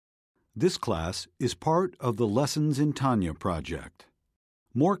This class is part of the Lessons in Tanya project.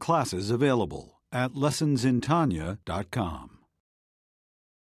 More classes available at lessonsintanya.com.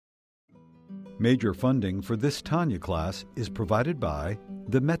 Major funding for this Tanya class is provided by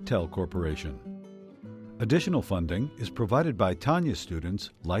the Mettel Corporation. Additional funding is provided by Tanya students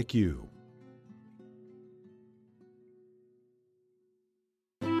like you.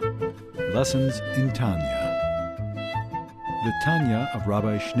 Lessons in Tanya. The Tanya of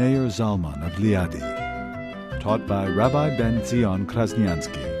Rabbi Schneur Zalman of Liadi, taught by Rabbi Ben Zion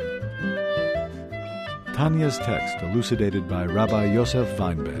Krasniansky. Tanya's text elucidated by Rabbi Yosef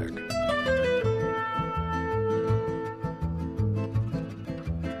Weinberg.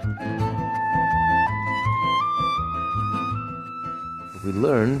 We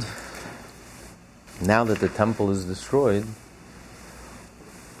learned, now that the temple is destroyed,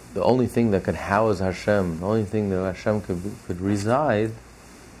 the only thing that could house Hashem, the only thing that Hashem could reside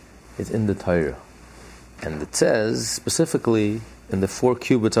is in the Torah. And it says, specifically, in the 4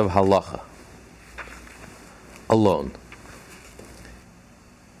 cubits of halacha, alone.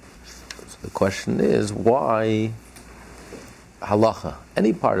 So the question is, why halacha?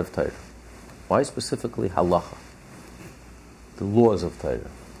 Any part of Torah. Why specifically halacha? The laws of Torah.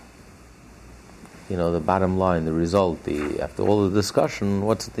 The bottom line, the result, after all the discussion,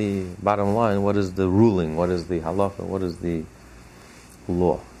 what's the bottom line? What is the ruling? What is the halacha? What is the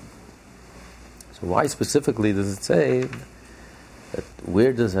law? So why specifically does it say that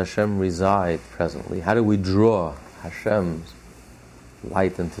where does Hashem reside presently? How do we draw Hashem's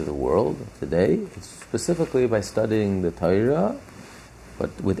light into the world today? It's specifically by studying the Torah,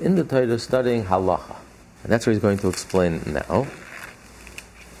 but within the Torah studying halacha. And that's what he's going to explain now.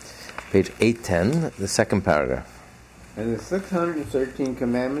 Page 810, the second paragraph. And the 613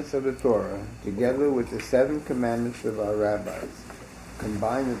 commandments of the Torah, together with the 7 commandments of our rabbis,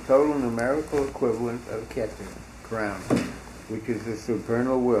 combine the total numerical equivalent of Keter, crown, which is the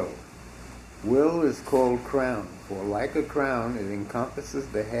supernal will. Will is called crown, for like a crown, it encompasses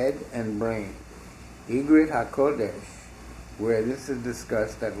the head and brain. Igrit HaKodesh, where this is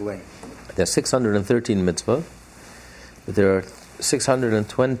discussed at length. There are 613 mitzvot, but there are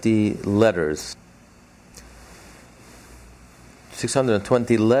 620 letters.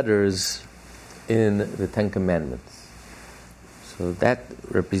 620 letters in the 10 Commandments. So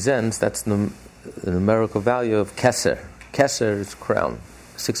that's the numerical value of Keser. Keser is crown.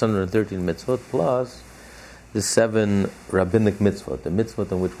 613 mitzvot plus the 7 rabbinic mitzvot, the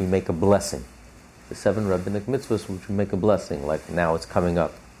mitzvot in which we make a blessing. The 7 rabbinic mitzvahs which we make a blessing, like now it's coming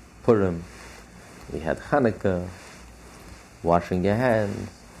up. Purim, we had Hanukkah, washing your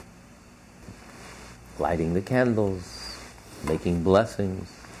hands, lighting the candles, making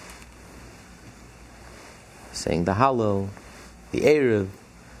blessings, saying the Hallel, the Erev.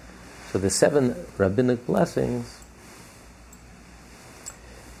 So the 7 rabbinic blessings,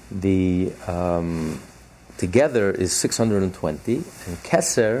 together is 620, and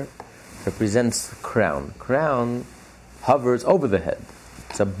Keser represents the crown. Crown hovers over the head.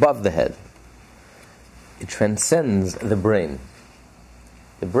 It's above the head. It transcends the brain.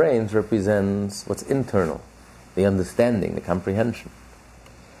 The brain represents what's internal, the understanding, the comprehension.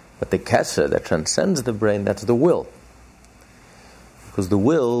 But the Keser that transcends the brain, that's the will. Because the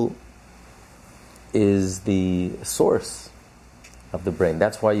will is the source of the brain.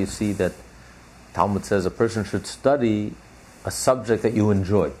 That's why you see that Talmud says a person should study a subject that you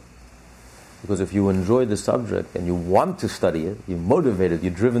enjoy. Because if you enjoy the subject and you want to study it, you're motivated,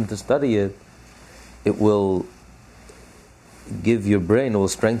 you're driven to study it, it will give your brain, it will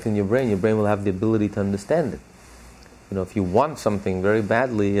strengthen your brain will have the ability to understand it. If you want something very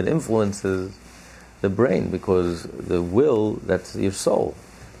badly, it influences the brain, because the will, that's your soul.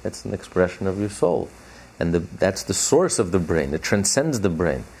 That's an expression of your soul. And that's the source of the brain. It transcends the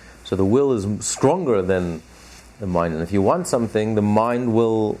brain. So the will is stronger than the mind. And if you want something, the mind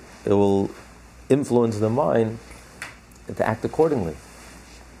will influence the mind to act accordingly.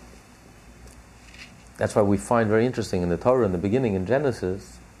 That's why we find very interesting in the Torah, in the beginning, in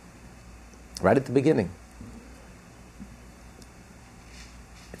Genesis, right at the beginning,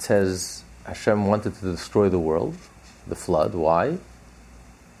 it says Hashem wanted to destroy the world, the flood. Why?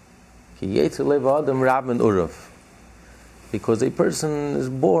 Because a person is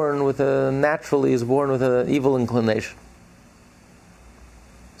born with an evil inclination.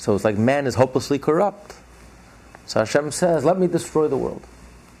 So it's like man is hopelessly corrupt. So Hashem says, let me destroy the world.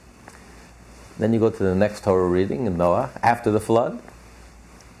 Then you go to the next Torah reading in Noah, after the flood.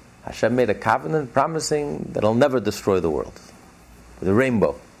 Hashem made a covenant promising that he'll never destroy the world. With a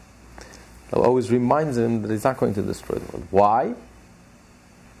rainbow. It always reminds him that he's not going to destroy the world. Why?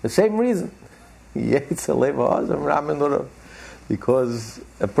 The same reason. Because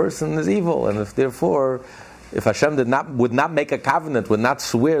a person is evil, and if Hashem would not make a covenant, would not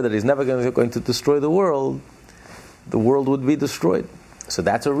swear that He's never going to destroy the world would be destroyed. So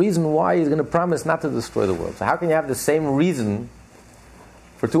that's a reason why He's going to promise not to destroy the world. So how can you have the same reason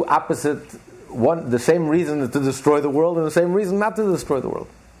for two opposite, the same reason to destroy the world and the same reason not to destroy the world?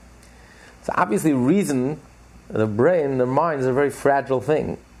 So obviously reason, the brain, the mind is a very fragile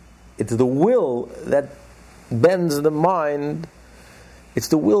thing. It's the will that bends the mind. It's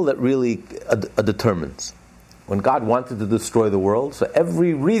the will that really determines. When God wanted to destroy the world, so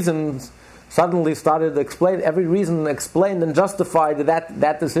every reason suddenly started to explain, every reason explained and justified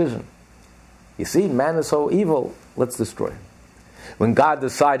that decision. You see, man is so evil, let's destroy him. When God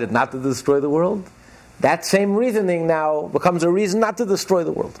decided not to destroy the world, that same reasoning now becomes a reason not to destroy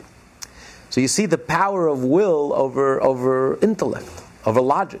the world. So you see the power of will over intellect, over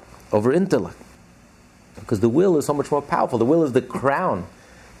logic, over intellect. Because the will is so much more powerful. The will is the crown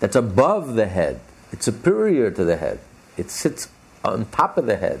that's above the head. It's superior to the head. It sits on top of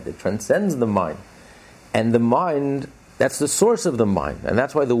the head. It transcends the mind. And the mind, that's the source of the mind. And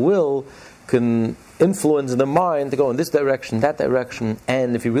that's why the will can influence the mind to go in this direction, that direction.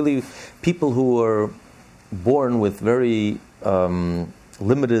 And if you really, people who are born with very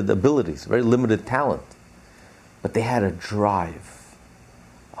limited abilities, very limited talent, but they had a drive,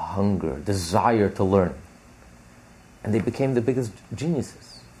 a hunger, desire to learn. And they became the biggest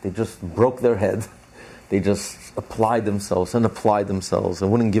geniuses. They just broke their head. They just applied themselves and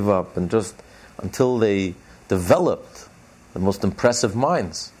wouldn't give up, and just until they developed the most impressive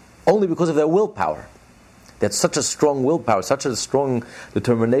minds, only because of their willpower. They had such a strong willpower, such a strong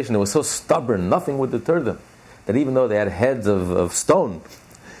determination. They were so stubborn, nothing would deter them, that even though they had heads of stone,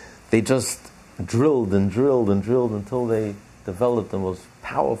 they just drilled until they developed the most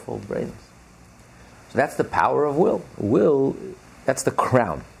powerful brains. So that's the power of will. Will, that's the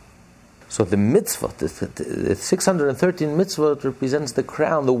crown. So the mitzvah, the 613 mitzvot represents the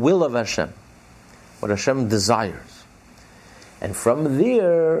crown, the will of Hashem, what Hashem desires. And from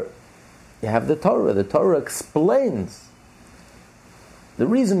there, you have the Torah. The Torah explains the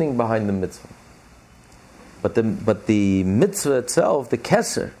reasoning behind the mitzvah. But the mitzvah itself, the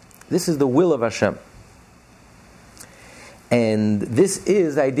keser, this is the will of Hashem. And this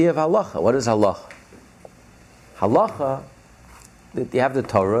is the idea of halacha. What is halacha? Halacha, you have the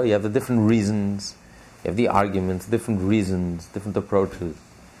Torah, you have the different reasons, you have the arguments, different reasons, different approaches.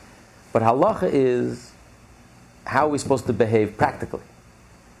 But halacha is how we're supposed to behave practically.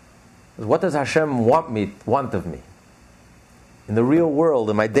 What does Hashem want of me? In the real world,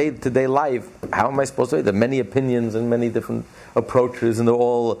 in my day-to-day life, how am I supposed to behave? There are many opinions and many different approaches, and they're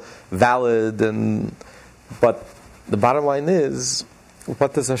all valid, but the bottom line is,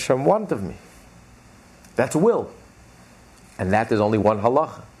 what does Hashem want of me? That's will. And that is only one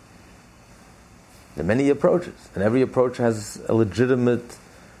halacha. There are many approaches, and every approach has a legitimate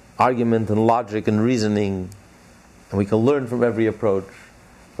argument and logic and reasoning, and we can learn from every approach.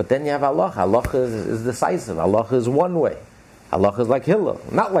 But then you have halacha. Halacha is decisive. Halacha is one way. Halacha is like Hillel,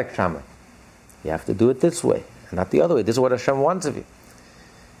 not like Shammai. You have to do it this way, and not the other way. This is what Hashem wants of you.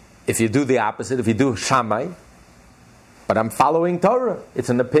 If you do the opposite, if you do Shammai, but I'm following Torah. It's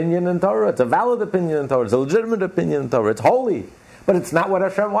an opinion in Torah. It's a valid opinion in Torah. It's a legitimate opinion in Torah. It's holy. But it's not what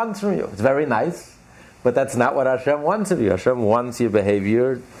Hashem wants from you. It's very nice, but that's not what Hashem wants of you. Hashem wants your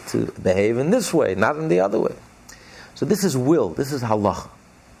behavior to behave in this way, not in the other way. So this is will. This is halacha.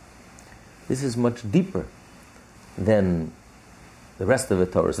 This is much deeper than the rest of the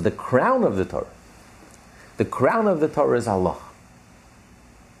Torah. So the crown of the Torah is halacha.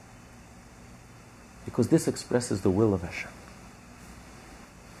 Because this expresses the will of Hashem.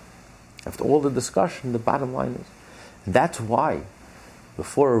 After all the discussion, the bottom line is, and that's why,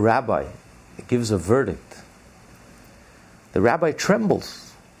 before a rabbi gives a verdict, the rabbi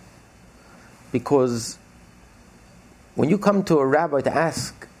trembles. Because when you come to a rabbi to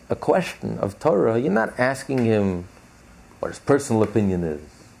ask a question of Torah, you're not asking him what his personal opinion is.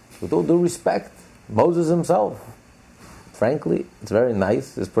 With all due respect, Moses himself, frankly, it's very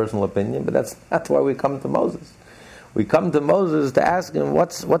nice, his personal opinion, but that's not why we come to Moses. We come to Moses to ask him,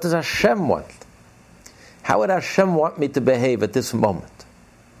 what does Hashem want? How would Hashem want me to behave at this moment?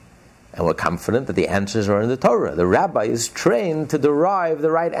 And we're confident that the answers are in the Torah. The rabbi is trained to derive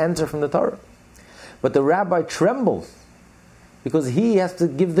the right answer from the Torah. But the rabbi trembles because he has to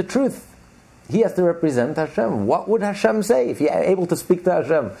give the truth. He has to represent Hashem. What would Hashem say if you're able to speak to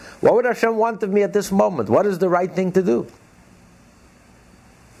Hashem? What would Hashem want of me at this moment? What is the right thing to do?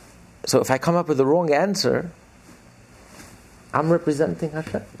 So if I come up with the wrong answer, I'm representing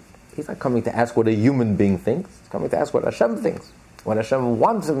Hashem. He's not coming to ask what a human being thinks. He's coming to ask what Hashem thinks, what Hashem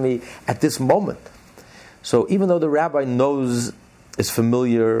wants of me at this moment. So even though the rabbi is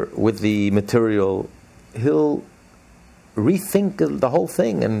familiar with the material, he'll rethink the whole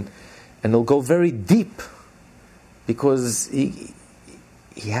thing and he'll go very deep because he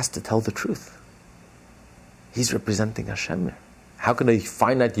has to tell the truth. He's representing Hashem here. How can a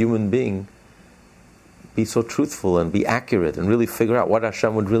finite human being be so truthful and be accurate and really figure out what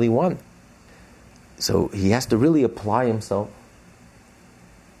Hashem would really want? So he has to really apply himself,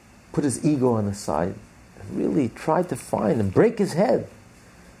 put his ego on the side, and really try to find and break his head.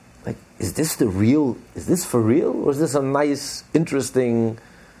 Like, is this for real? Or is this a nice, interesting,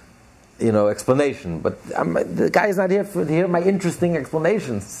 explanation? But the guy is not here to hear my interesting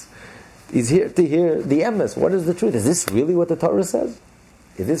explanations. He's here to hear the emes. What is the truth? Is this really what the Torah says?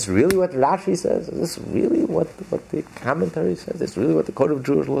 Is this really what Rashi says? Is this really what the commentary says? Is this really what the Code of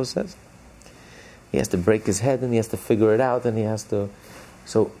Jewish Law says? He has to break his head and he has to figure it out and he has to...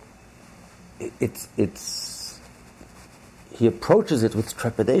 So, he approaches it with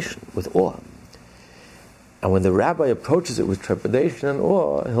trepidation, with awe. And when the rabbi approaches it with trepidation and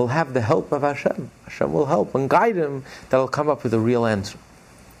awe, he'll have the help of Hashem. Hashem will help and guide him that he'll come up with a real answer.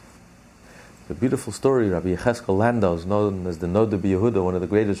 The beautiful story, Rabbi Yecheskel Landau is known as the Noda B'Yehuda, one of the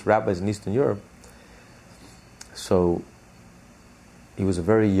greatest rabbis in Eastern Europe. So, he was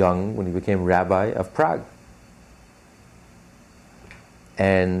very young when he became rabbi of Prague.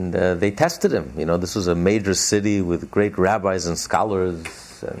 And they tested him. This was a major city with great rabbis and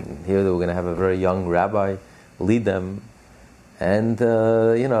scholars, and here they were going to have a very young rabbi lead them. And,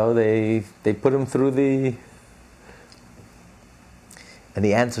 they put him through and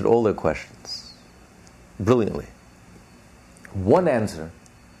he answered all their questions brilliantly. One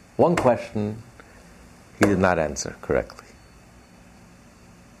question, he did not answer correctly.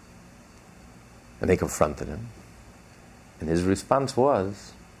 And they confronted him. And his response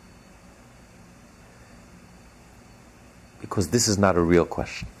was, because this is not a real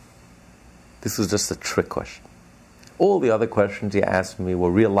question. This is just a trick question. All the other questions he asked me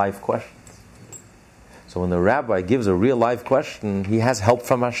were real life questions. So when the rabbi gives a real life question, he has help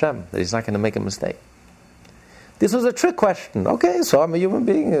from Hashem, that he's not going to make a mistake. This was a trick question. Okay, so I'm a human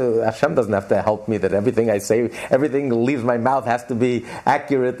being. Hashem doesn't have to help me that everything I say, everything that leaves my mouth has to be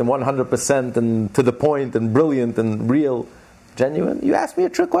accurate and 100% and to the point and brilliant and real, genuine. You asked me a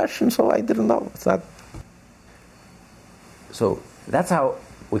trick question, so I didn't know. It's not. So that's how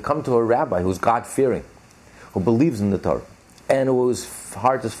we come to a rabbi who's God-fearing, who believes in the Torah, and whose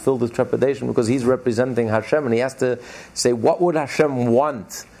heart is filled with trepidation because he's representing Hashem, and he has to say, what would Hashem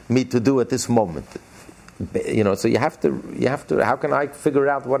want me to do at this moment? So you have to. How can I figure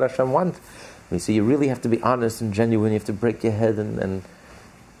out what Hashem wants? You really have to be honest and genuine. You have to break your head, and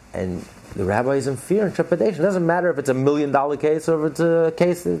the rabbi is in fear and trepidation. It doesn't matter if it's $1 million case or if it's a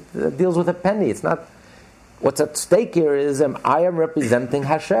case that deals with a penny. It's not. What's at stake here is I am representing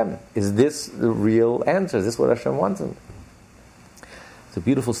Hashem. Is this the real answer? Is this what Hashem wants? It's a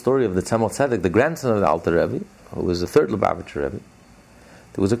beautiful story of the Tzemach Tzedek, the grandson of the Alter Rebbe, who was the third Lubavitcher Rebbe.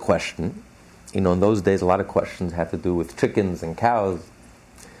 There was a question. In those days, a lot of questions had to do with chickens and cows.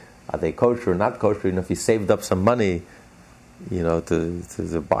 Are they kosher or not kosher? If you saved up some money,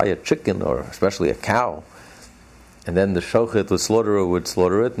 to buy a chicken or especially a cow, and then the shochet, the slaughterer, would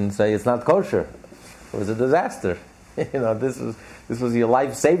slaughter it and say it's not kosher. It was a disaster. This was your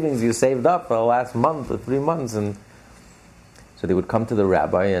life savings you saved up for the last month or 3 months, and so they would come to the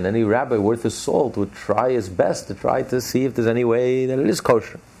rabbi, and any rabbi worth his salt would try his best to try to see if there's any way that it is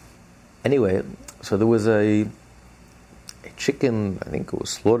kosher. Anyway, so there was a chicken, I think it was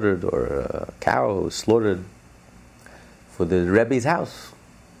slaughtered, or a cow was slaughtered for the Rebbe's house.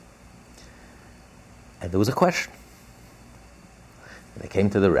 And there was a question. And they came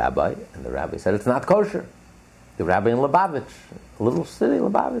to the rabbi, and the rabbi said, it's not kosher. The rabbi in Lubavitch, a little city,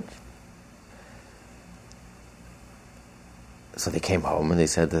 Lubavitch. So they came home and they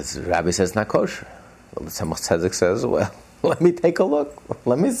said, the rabbi says it's not kosher. Well, the Tzemach Tzedek says, well, let me take a look.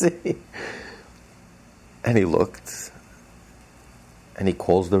 Let me see. And he looked. And he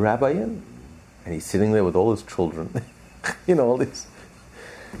calls the rabbi in. And he's sitting there with all his children. All these.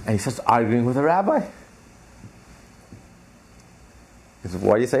 And he starts arguing with the rabbi. He says,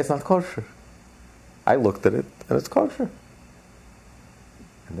 why do you say it's not kosher? I looked at it and it's kosher.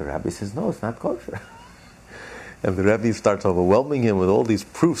 And the rabbi says, no, it's not kosher. And the rabbi starts overwhelming him with all these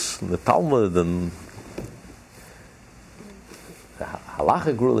proofs from the Talmud and the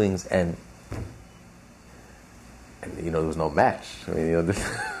halachic rulings, and there was no match.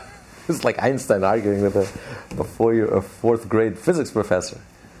 This was like Einstein arguing with a fourth grade physics professor.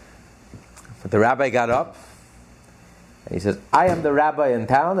 But the rabbi got up and he says, I am the rabbi in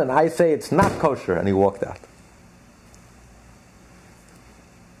town and I say it's not kosher. And he walked out.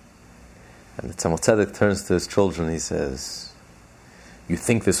 And the Tzemach Tzedek turns to his children and he says, you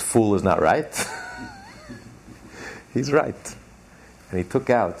think this fool is not right? He's right. And he took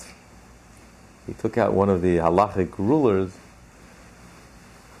out one of the halachic rulers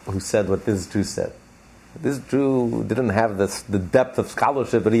who said what this Jew said. This Jew didn't have the depth of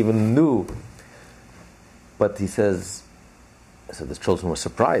scholarship that he even knew. But he says, so the children were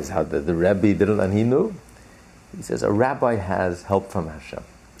surprised how the Rebbe didn't, and he knew. He says, a rabbi has help from Hashem.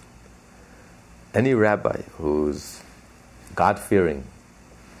 Any rabbi who's God-fearing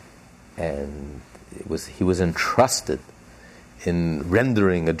and he was entrusted in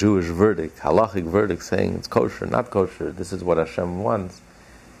rendering a Jewish verdict, halachic verdict, saying it's kosher, not kosher, this is what Hashem wants.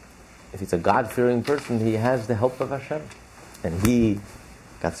 If he's a God-fearing person, he has the help of Hashem. And he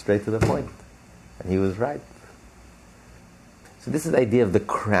got straight to the point. And he was right. So this is the idea of the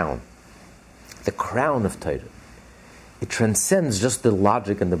crown of Torah. It transcends just the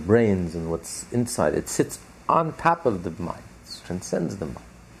logic and the brains and what's inside. It sits on top of the mind. It transcends the mind.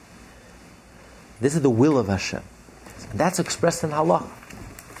 This is the will of Hashem. And that's expressed in halakha.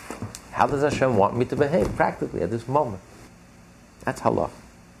 How does Hashem want me to behave practically at this moment? That's halakha,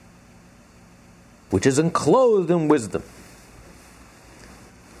 which is enclosed in wisdom.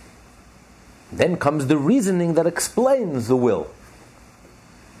 Then comes the reasoning that explains the will.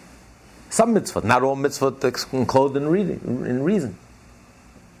 Some mitzvot, not all mitzvot enclosed in reason.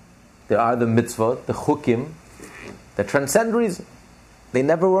 There are the mitzvot, the chukim, that transcend reason. They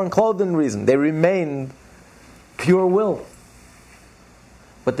never were enclosed in reason. They remained pure will.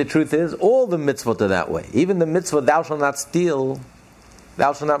 But the truth is, all the mitzvot are that way. Even the mitzvah, thou shalt not steal,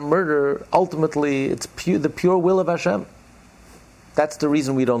 thou shalt not murder, ultimately it's the pure will of Hashem. That's the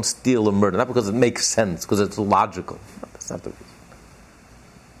reason we don't steal or murder. Not because it makes sense, because it's logical. No, that's not the reason.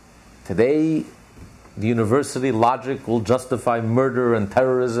 Today, the university logic will justify murder and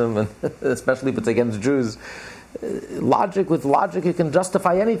terrorism, and especially if it's against Jews. With logic, you can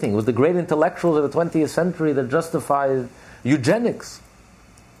justify anything. It was the great intellectuals of the 20th century that justified eugenics.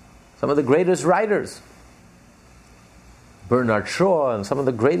 Some of the greatest writers, Bernard Shaw, and some of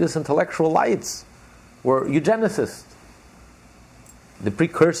the greatest intellectual lights were eugenicists, the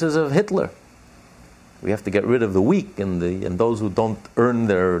precursors of Hitler. We have to get rid of the weak and those who don't earn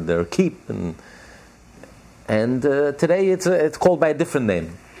their keep. And today it's called by a different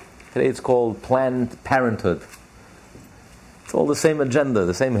name. Today it's called Planned Parenthood. It's all the same agenda,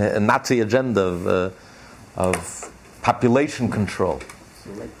 the same Nazi agenda of population control,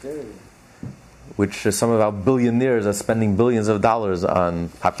 which some of our billionaires are spending billions of dollars on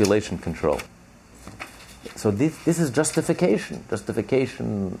population control. So this is justification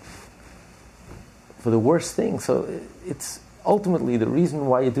for the worst thing. So it's ultimately the reason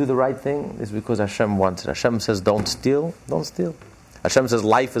why you do the right thing is because Hashem wants it. Hashem says, don't steal, don't steal. Hashem says,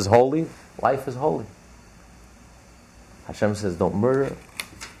 life is holy, life is holy. Hashem says, don't murder.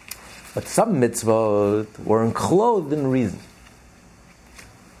 But some mitzvot were enclosed in reason.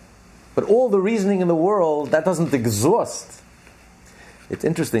 But all the reasoning in the world, that doesn't exhaust. It's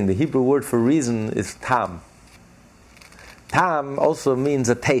interesting, the Hebrew word for reason is tam. Tam also means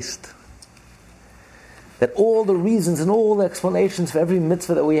a taste. That all the reasons and all the explanations for every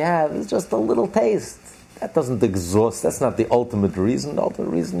mitzvah that we have is just a little taste. That doesn't exhaust. That's not the ultimate reason. The ultimate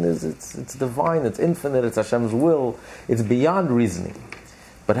reason is it's divine, it's infinite, it's Hashem's will. It's beyond reasoning.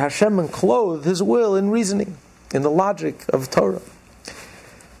 But Hashem enclosed His will in reasoning, in the logic of Torah.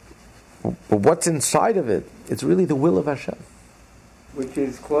 But what's inside of it? It's really the will of Hashem, which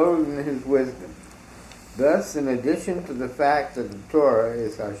is clothed in His wisdom. Thus, in addition to the fact that the Torah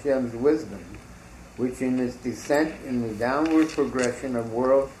is Hashem's wisdom, which in its descent in the downward progression of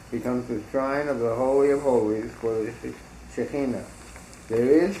worlds becomes the shrine of the Holy of Holies for the Shekhinah, there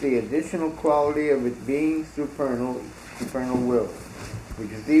is the additional quality of it being supernal will,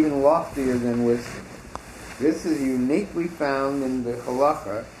 which is even loftier than wisdom. This is uniquely found in the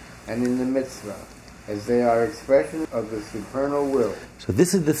Halacha and in the Mitzvah, as they are expressions of the supernal will. So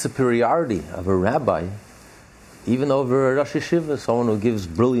this is the superiority of a rabbi, even over a Rosh Yeshiva, someone who gives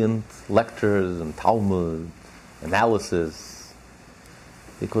brilliant lectures and Talmud, analysis,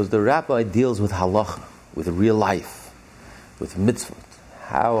 because the rabbi deals with halacha, with real life, with mitzvot,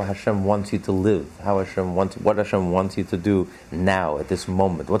 how Hashem wants you to live, what Hashem wants you to do now, at this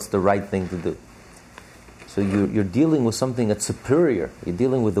moment, what's the right thing to do. So you're dealing with something that's superior. You're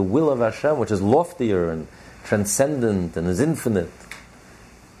dealing with the will of Hashem, which is loftier and transcendent and is infinite.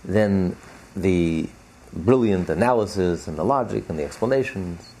 then the brilliant analysis and the logic and the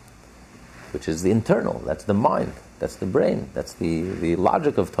explanations, which is the internal, that's the mind, that's the brain, that's the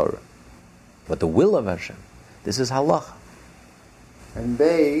logic of Torah. But the will of Hashem, this is halacha. And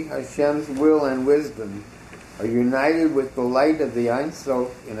they, Hashem's will and wisdom, are united with the light of the Ein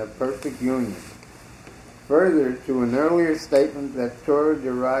Sof in a perfect union. Further, to an earlier statement that Torah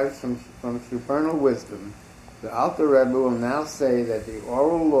derives from supernal wisdom, the Alter Rebbe will now say that the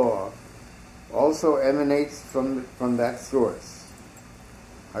oral law also emanates from that source.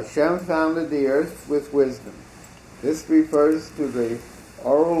 Hashem founded the earth with wisdom. This refers to the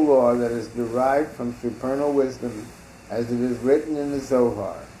oral law that is derived from supernal wisdom, as it is written in the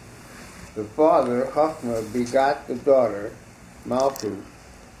Zohar. The father, Chachma, begot the daughter, Malchut,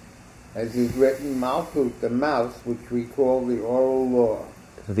 as is written, Malchut, the mouse, which we call the oral law.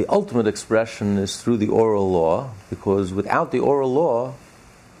 The ultimate expression is through the oral law, because without the oral law,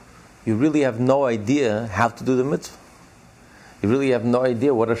 you really have no idea how to do the mitzvah. You really have no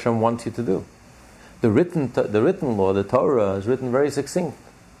idea what Hashem wants you to do. The written law, the Torah, is written very succinct.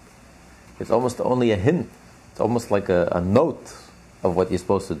 It's almost only a hint. It's almost like a note of what you're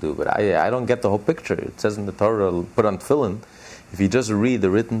supposed to do. But I don't get the whole picture. It says in the Torah, put on tefillin. If you just read the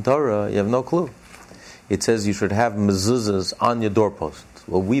written Torah, you have no clue. It says you should have mezuzahs on your doorpost.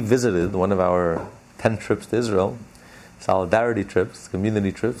 Well, we visited one of our 10 trips to Israel, solidarity trips,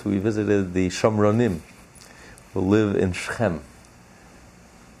 community trips. We visited the Shomronim, who live in Shechem.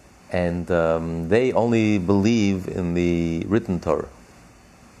 And they only believe in the written Torah.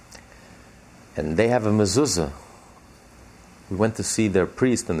 And they have a mezuzah. We went to see their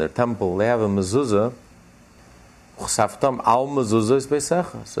priest in their temple. They have a mezuzah. So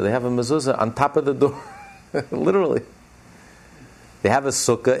they have a mezuzah on top of the door. Literally. They have a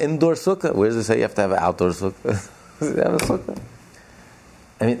sukkah, indoor sukkah. Where does it say you have to have an outdoor sukkah? They have a sukkah.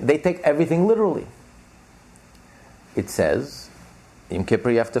 I mean, they take everything literally. It says, Yom Kippur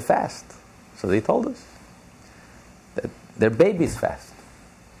you have to fast. So they told us that their babies fast.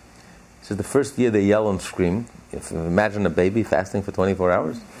 So the first year they yell and scream. Imagine a baby fasting for 24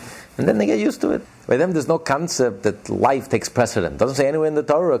 hours. And then they get used to it. By them there's no concept that life takes precedence. It doesn't say anywhere in the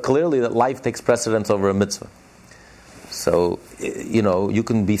Torah clearly that life takes precedence over a mitzvah. So, you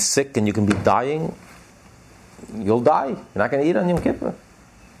can be sick and you can be dying. You'll die. You're not going to eat on Yom Kippur.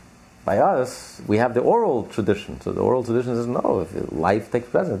 By us, we have the oral tradition. So the oral tradition says, no, if life takes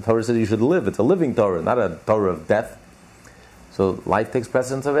precedence. The Torah says you should live. It's a living Torah, not a Torah of death. So life takes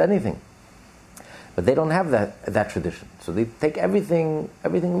precedence of anything. But they don't have that tradition. So they take everything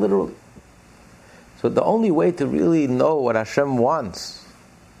literally. So the only way to really know what Hashem wants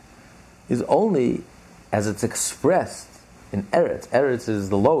is only as it's expressed in Eretz. Eretz is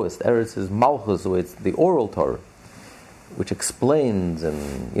the lowest. Eretz is Malchus, so it's the oral Torah, which explains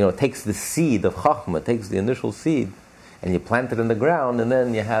and takes the seed of Chachma, takes the initial seed, and you plant it in the ground, and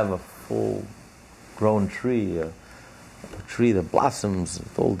then you have a full-grown tree, a tree that blossoms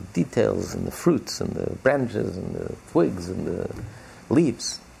with all the details and the fruits and the branches and the twigs and the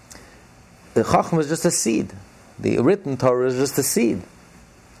leaves. The Chachma is just a seed. The written Torah is just a seed.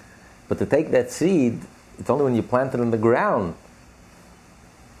 But to take that seed, it's only when you plant it in the ground,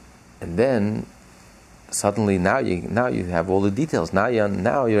 and then suddenly now you have all the details. Now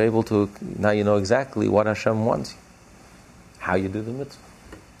you're able to. Now you know exactly what Hashem wants you, how you do the mitzvah.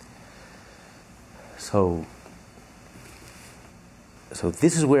 So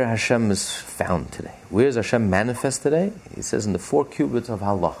this is where Hashem is found today. Where is Hashem manifest today? He says in the 4 cubits of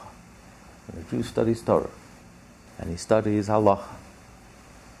halacha. When a Jew studies Torah, and he studies halacha.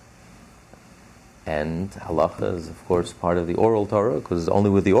 And halacha is, of course, part of the oral Torah, because only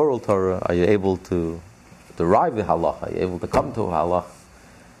with the oral Torah are you able to derive the halacha, you're able to come to halacha.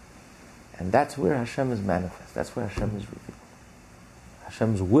 And that's where Hashem is manifest. That's where Hashem is revealed.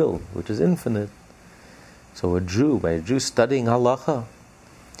 Hashem's will, which is infinite. So by a Jew studying halacha,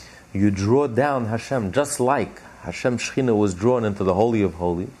 you draw down Hashem, just like Hashem's Shekhinah was drawn into the Holy of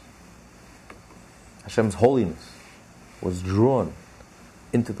Holies. Hashem's holiness was drawn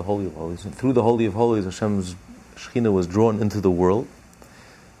into the Holy of Holies. And through the Holy of Holies, Hashem's Shekhinah was drawn into the world.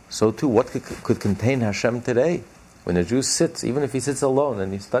 So too, what could contain Hashem today? When a Jew sits, even if he sits alone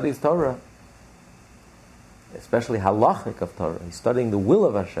and he studies Torah, especially halachic of Torah, he's studying the will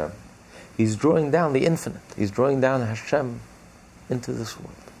of Hashem, he's drawing down the infinite. He's drawing down Hashem into this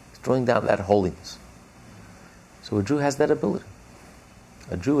world. He's drawing down that holiness. So a Jew has that ability.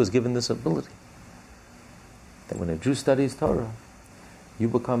 A Jew is given this ability. That when a Jew studies Torah, you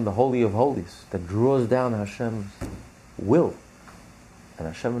become the Holy of Holies that draws down Hashem's will. And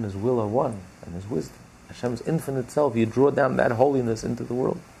Hashem and His will are one, and His wisdom. Hashem's infinite self, you draw down that holiness into the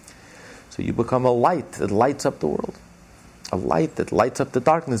world. So you become a light that lights up the world. A light that lights up the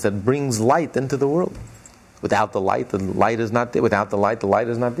darkness, that brings light into the world. Without the light is not there. Without the light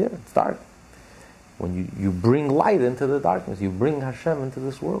is not there. It's dark. When you bring light into the darkness, you bring Hashem into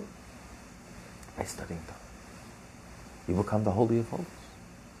this world by studying Torah. You become the Holy of Holies.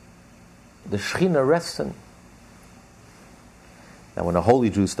 The Shekhinah rests in you. Now when a holy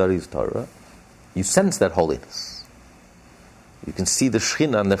Jew studies Torah, you sense that holiness. You can see the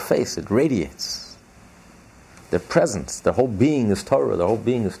Shekhinah on their face. It radiates. Their presence, their whole being is Torah. Their whole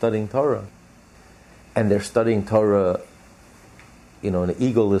being is studying Torah. And they're studying Torah, in an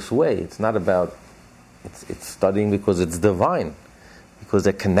egoless way. It's not about, it's studying because it's divine. Because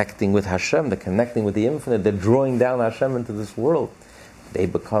they're connecting with Hashem, they're connecting with the infinite, they're drawing down Hashem into this world. They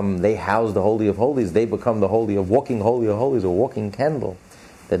house the Holy of Holies, they become the walking Holy of Holies, a walking candle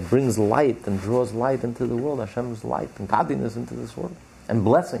that brings light and draws light into the world, Hashem's light and godliness into this world, and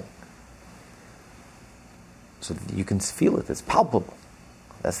blessing. So you can feel it, it's palpable.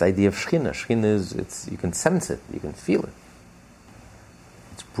 That's the idea of Shekhinah. Shekhinah is, you can sense it, you can feel it.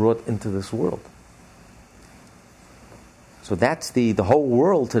 It's brought into this world. So that's the whole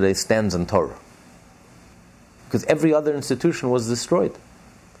world today stands on Torah. Because every other institution was destroyed.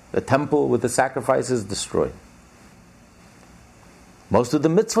 The temple with the sacrifices destroyed. Most of the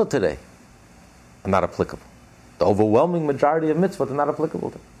mitzvot today are not applicable. The overwhelming majority of mitzvot are not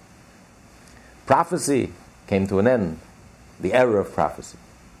applicable today. Prophecy came to an end. The era of prophecy.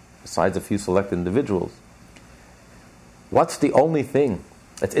 Besides a few select individuals. What's the only thing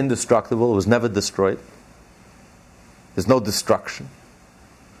that's indestructible, was never destroyed? There's no destruction.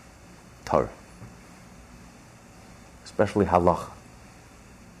 Torah. Especially halacha.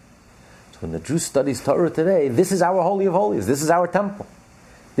 So when the Jew studies Torah today, this is our Holy of Holies. This is our temple.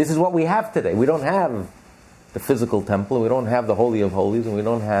 This is what we have today. We don't have the physical temple. We don't have the Holy of Holies. And we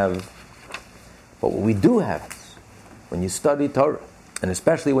don't have... But what we do have is, when you study Torah, and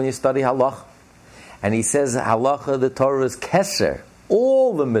especially when you study halacha, and he says halacha, the Torah is keser,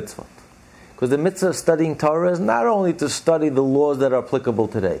 all the mitzvot. Because the mitzvah of studying Torah is not only to study the laws that are applicable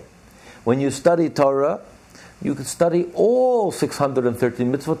today. When you study Torah, you can study all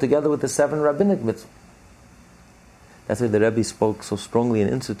 613 mitzvot together with the 7 rabbinic mitzvot. That's why the Rebbe spoke so strongly and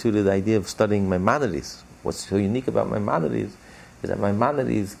instituted the idea of studying Maimonides. What's so unique about Maimonides is that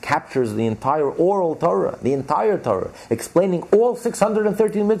Maimonides captures the entire oral Torah, the entire Torah, explaining all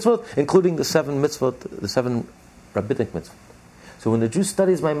 613 mitzvot, including the 7 mitzvot, the 7 rabbinic mitzvot. So when the Jew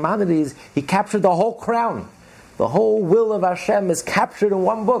studies Maimonides, he captured the whole crown. The whole will of Hashem is captured in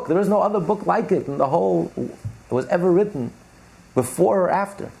one book. There is no other book like it in the whole, it was ever written before or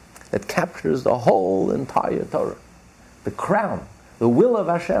after, that captures the whole entire Torah. The crown, the will of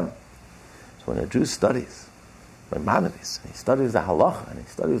Hashem. So when a Jew studies Maimonides, and he studies the halacha, and he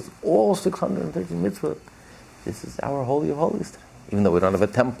studies all 613 mitzvot, this is our Holy of Holies today. Even though we don't have a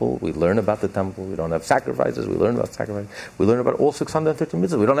temple, we learn about the temple. We don't have sacrifices, we learn about sacrifices. We learn about all 613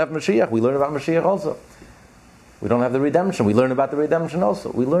 mitzvahs. We don't have Mashiach, we learn about Mashiach also. We don't have the redemption, we learn about the redemption also.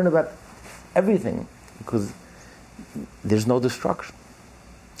 We learn about everything because there's no destruction.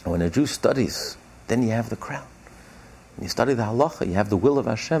 And when a Jew studies, then you have the crown. When you study the halacha, you have the will of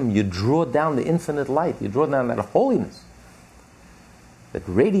Hashem. You draw down the infinite light. You draw down that holiness that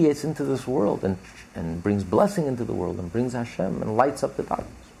radiates into this world and brings blessing into the world and brings Hashem and lights up the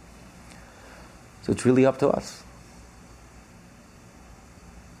darkness. So it's really up to us.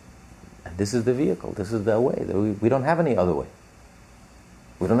 And this is the vehicle. This is the way. We don't have any other way.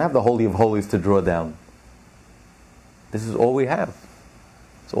 We don't have the Holy of Holies to draw down. This is all we have.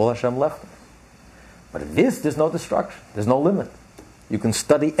 It's all Hashem left us. But there's no destruction. There's no limit. You can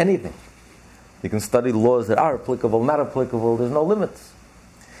study anything. You can study laws that are applicable, not applicable. There's no limits.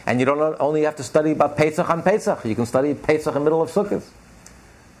 And you don't only have to study about Pesach on Pesach. You can study Pesach in the middle of Sukkot.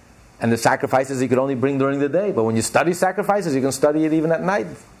 And the sacrifices you could only bring during the day. But when you study sacrifices, you can study it even at night.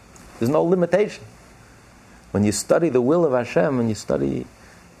 There's no limitation. When you study the will of Hashem, and you study,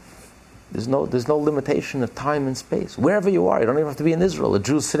 there's no limitation of time and space. Wherever you are, you don't even have to be in Israel. A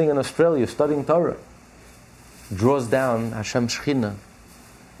Jew sitting in Australia studying Torah draws down Hashem's Shekhinah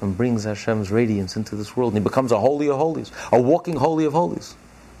and brings Hashem's radiance into this world. And he becomes a Holy of Holies, a walking Holy of Holies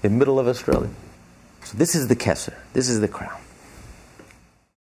in the middle of Australia. So this is the Keser. This is the crown.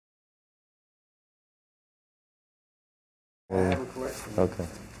 I have a question. Okay.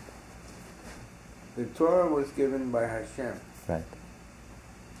 The Torah was given by Hashem. Right.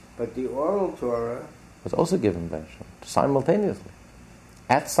 But the oral Torah Was also given by Hashem simultaneously.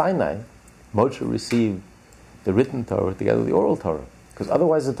 At Sinai, Moshe received the written Torah together with the oral Torah. Because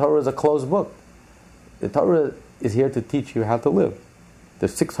otherwise the Torah is a closed book. The Torah is here to teach you how to live.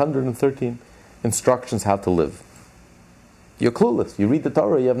 There's 613 instructions how to live. You're clueless. You read the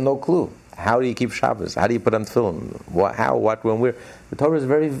Torah, you have no clue. How do you keep Shabbos? How do you put on tefillin? What, how, what, when, where? The Torah is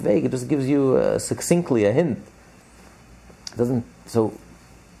very vague. It just gives you succinctly a hint. It doesn't. So,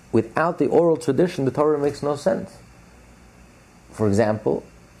 without the oral tradition, the Torah makes no sense. For example,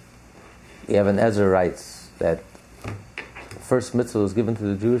 Ibn Ezra writes that the first mitzvah was given to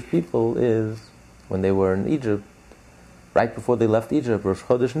the Jewish people is when they were in Egypt, right before they left Egypt, Rosh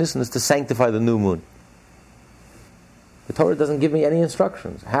Chodesh Nisan, is to sanctify the new moon. The Torah doesn't give me any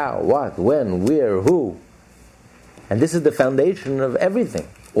instructions. How, what, when, where, who. And this is the foundation of everything.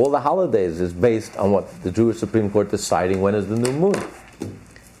 All the holidays is based on what the Jewish Supreme Court deciding when is the new moon.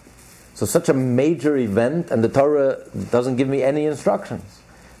 So such a major event, and the Torah doesn't give me any instructions.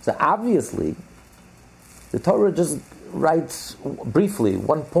 So obviously, the Torah just writes briefly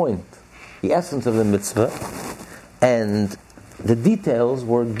one point, the essence of the mitzvah, and the details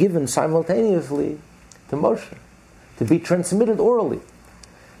were given simultaneously to Moshe, to be transmitted orally.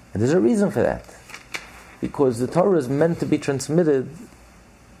 And there's a reason for that. Because the Torah is meant to be transmitted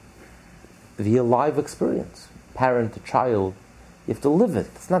via live experience. Parent to child, you have to live it.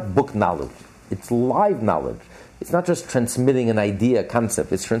 It's not book knowledge. It's live knowledge. It's not just transmitting an idea, a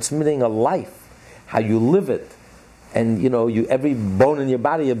concept. It's transmitting a life, how you live it. And every bone in your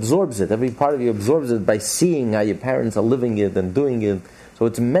body absorbs it. Every part of you absorbs it by seeing how your parents are living it and doing it. So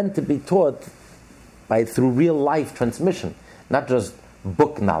it's meant to be taught through real life transmission, not just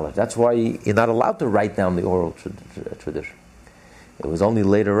book knowledge. That's why you're not allowed to write down the oral tradition. It was only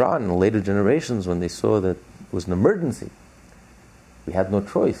later on, in later generations, when they saw that it was an emergency. We had no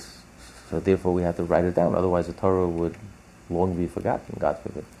choice, so therefore we had to write it down. Otherwise, the Torah would long be forgotten. God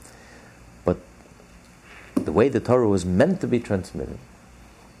forbid. But the way the Torah was meant to be transmitted,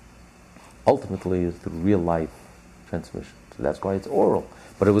 ultimately, is through real life transmission. So that's why it's oral.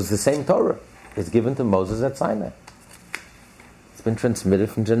 But it was the same Torah. It's given to Moses at Sinai. It's been transmitted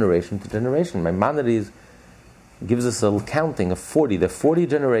from generation to generation. Maimonides gives us a counting of 40. There are 40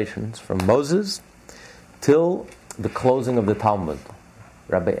 generations from Moses till the closing of the Talmud,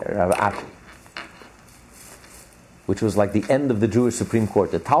 Rabbi Ashi, which was like the end of the Jewish Supreme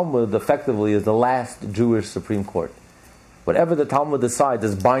Court. The Talmud effectively is the last Jewish Supreme Court. Whatever the Talmud decides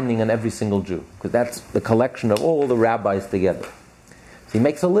is binding on every single Jew, because that's the collection of all the rabbis together. So he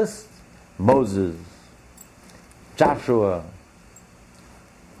makes a list. Moses, Joshua,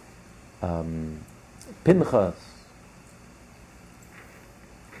 Pinchas,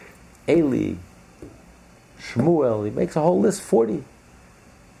 Eli, Shmuel. He makes a whole list, 40.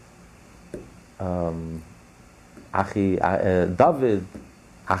 David, Achi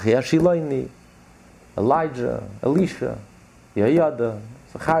Ashiloini, Elijah, Elisha, Yehoiada,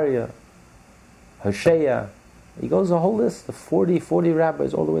 Zechariah, Hosea. He goes a whole list of 40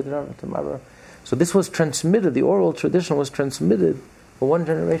 rabbis all the way to Mara. So this was transmitted, the oral tradition was transmitted from one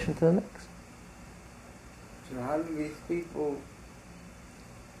generation to the next. So how do these people,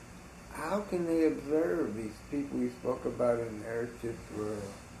 how can they observe these people we spoke about in Eretz Yisrael?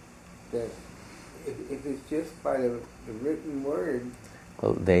 That if it's just by the written word...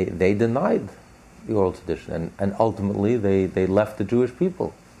 Well, they denied the oral tradition, and ultimately they left the Jewish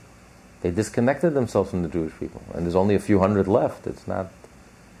people. They disconnected themselves from the Jewish people, and there's only a few hundred left. It's not.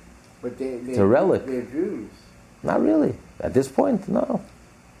 But it's a relic. They're Jews. Not really. At this point, no.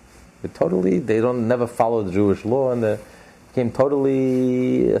 They never follow the Jewish law, and they became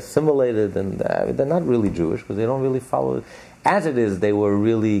totally assimilated, and they're not really Jewish because they don't really follow it. As it is, they were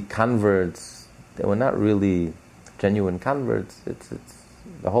really converts. They were not really genuine converts. It's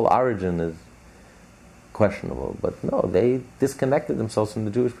the whole origin is questionable, but no, they disconnected themselves from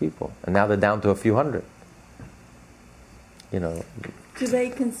the Jewish people, and now they're down to a few hundred. Do they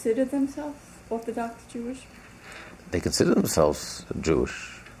consider themselves Orthodox Jewish? They consider themselves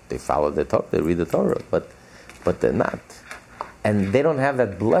Jewish. They follow the Torah, they read the Torah, but they're not, and they don't have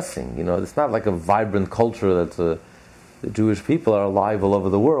that blessing. It's not like a vibrant culture that the Jewish people are alive all over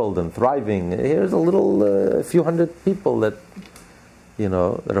the world and thriving. Here's a few hundred people that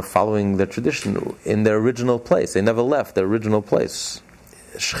are following their tradition in their original place. They never left their original place.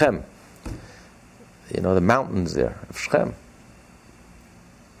 Shechem. The mountains there of Shechem.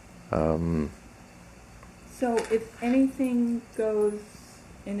 So if anything goes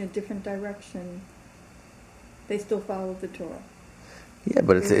in a different direction, they still follow the Torah. Yeah,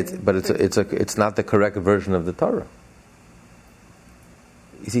 but it's not the correct version of the Torah.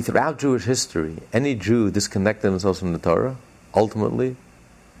 You see, throughout Jewish history, any Jew disconnected themselves from the Torah ultimately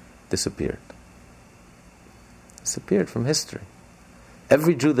disappeared from history.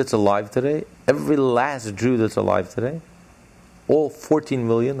 Every Jew that's alive today, every last Jew that's alive today, all 14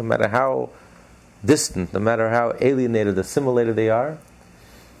 million, no matter how distant, no matter how alienated, assimilated they are,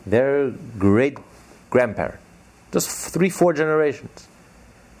 their great-grandparent, just 3-4 generations,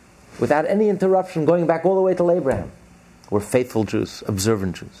 without any interruption, going back all the way to Abraham, were faithful Jews,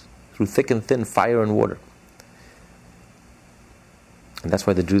 observant Jews, through thick and thin, fire and water. And that's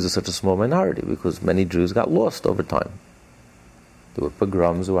why the Jews are such a small minority, because many Jews got lost over time. There were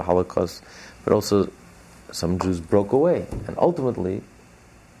pogroms, there were Holocausts, but also some Jews broke away. And ultimately,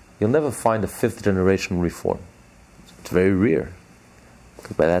 you'll never find a 5th generation reform. It's very rare.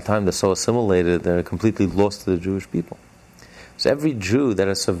 Because by that time they're so assimilated, they're completely lost to the Jewish people. So every Jew that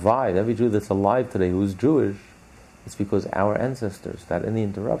has survived, every Jew that's alive today who's Jewish, it's because our ancestors, without any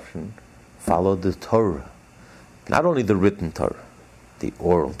interruption, followed the Torah. Not only the written Torah, the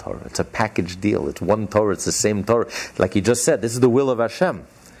oral Torah. It's a package deal. It's one Torah. It's the same Torah. Like you just said, this is the will of Hashem.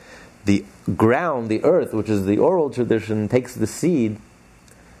 The ground, the earth, which is the oral tradition, takes the seed,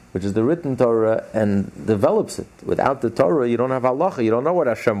 which is the written Torah, and develops it. Without the Torah, you don't have halacha. You don't know what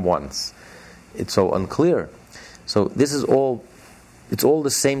Hashem wants. It's so unclear. So this is all, it's all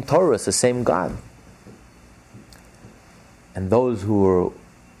the same Torah. It's the same God. And those who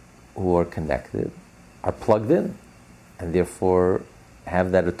are connected are plugged in, and therefore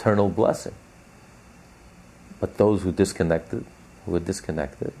have that eternal blessing. But those who were disconnected,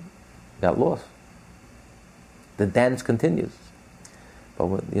 got lost. The dance continues.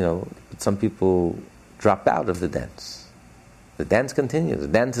 But some people drop out of the dance. The dance continues. The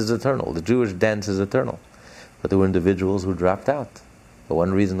dance is eternal. The Jewish dance is eternal. But there were individuals who dropped out for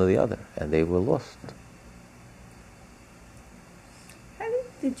one reason or the other, and they were lost. How did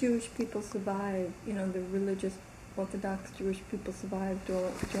the Jewish people survive? The religious Orthodox Jewish people survived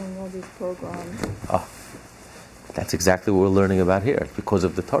during all these pogroms. That's exactly what we're learning about here. It's because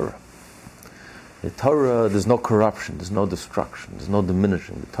of the Torah. The Torah, there's no corruption, there's no destruction, there's no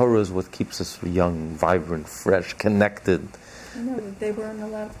diminishing. The Torah is what keeps us young, vibrant, fresh, connected. No, they weren't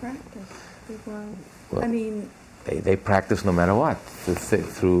allowed to practice. They practiced no matter what,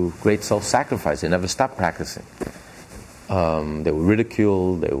 through great self-sacrifice. They never stopped practicing. They were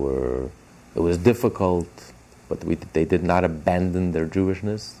ridiculed, it was difficult, but they did not abandon their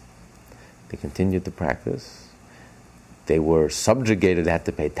Jewishness. They continued to practice. They were subjugated, they had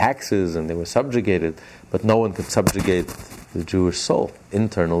to pay taxes, and they were subjugated, but no one could subjugate the Jewish soul.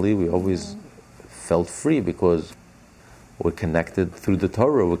 Internally, we always felt free because we're connected through the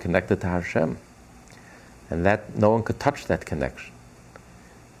Torah, we're connected to Hashem. And that, no one could touch that connection.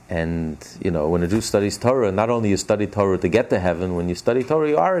 And, when a Jew studies Torah, not only you study Torah to get to heaven, when you study Torah,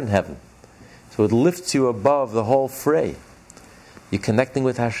 you are in heaven. So it lifts you above the whole fray. You're connecting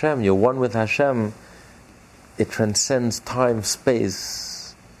with Hashem, you're one with Hashem. It transcends time,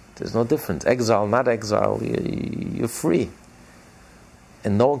 space. There's no difference. Exile, not exile, you're free.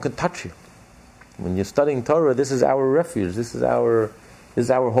 And no one can touch you. When you're studying Torah, this is our refuge. This is our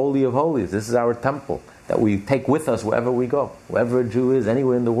holy of holies. This is our temple that we take with us wherever we go. Wherever a Jew is,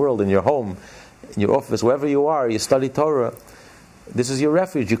 anywhere in the world, in your home, in your office, wherever you are, you study Torah. This is your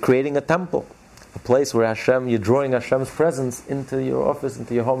refuge. You're creating a temple. A place where you're drawing Hashem's presence into your office,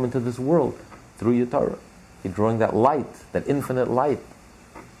 into your home, into this world, through your Torah. You're drawing that light, that infinite light.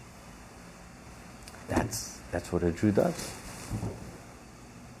 That's what a Jew does.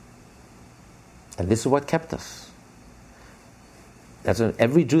 And this is what kept us.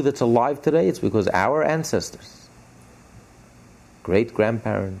 Every Jew that's alive today, it's because our ancestors,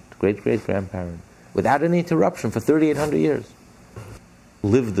 great-grandparent, great-great-grandparent, without any interruption for 3,800 years,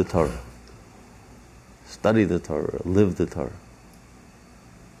 lived the Torah, studied the Torah, lived the Torah.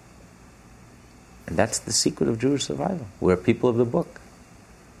 And that's the secret of Jewish survival. We're people of the book.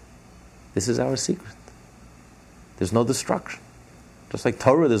 This is our secret. There's no destruction. Just like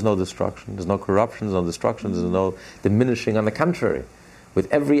Torah, there's no destruction. There's no corruption, there's no destruction, there's no diminishing. On the contrary,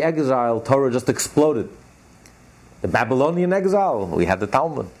 with every exile, Torah just exploded. The Babylonian exile, we had the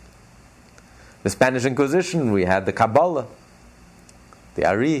Talmud. The Spanish Inquisition, we had the Kabbalah, the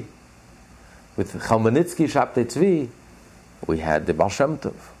Ari. With Chmielnicki, Shabtai Tzvi, we had the Baal Shem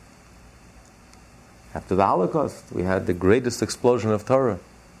Tov. After the Holocaust, we had the greatest explosion of Torah.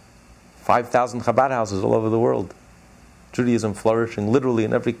 5,000 Chabad houses all over the world. Judaism flourishing literally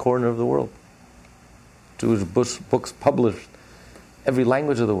in every corner of the world. Jewish books published every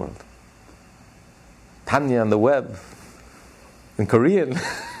language of the world. Tanya on the web. In Korean.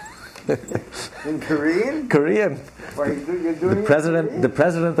 In Korean? Korean. Why, you're doing The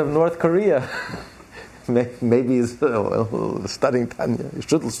president of North Korea maybe he's studying Tanya. You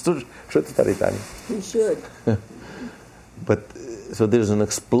should study Tanya. You should. But So there's an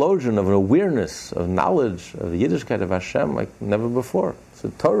explosion of an awareness, of knowledge, of the Yiddishkeit of Hashem like never before.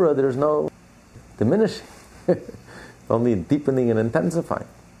 So Torah, there's no diminishing. Only deepening and intensifying.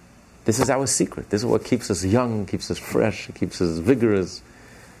 This is our secret. This is what keeps us young, keeps us fresh, keeps us vigorous.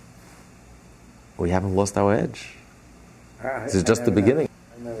 We haven't lost our edge. This is just the beginning.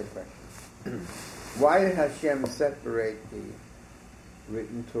 Another question. Why did Hashem separate the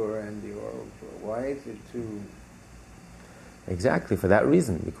written Torah and the oral Torah? Why is it two? Exactly, for that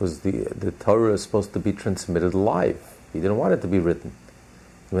reason. Because the Torah is supposed to be transmitted live. He didn't want it to be written.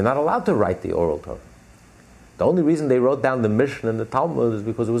 You were not allowed to write the oral Torah. The only reason they wrote down the Mishnah and the Talmud is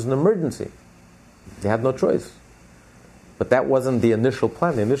because it was an emergency. They had no choice. But that wasn't the initial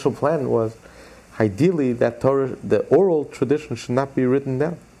plan. The initial plan was, ideally, that Torah, the oral tradition should not be written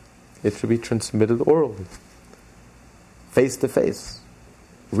down. It should be transmitted orally, face to face,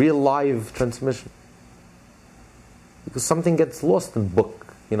 real live transmission. Because something gets lost in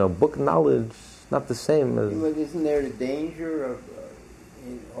book. Book knowledge is not the same as... But isn't there the danger of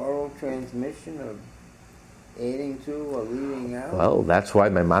in oral transmission of adding to or leaving out? Well, that's why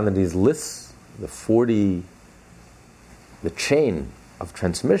Maimonides lists the chain of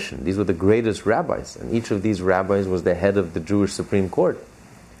transmission. These were the greatest rabbis, and each of these rabbis was the head of the Jewish Supreme Court.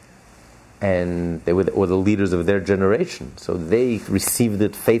 And they were the leaders of their generation. So they received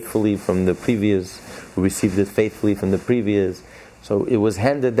it faithfully from the previous, who received it faithfully from the previous. So it was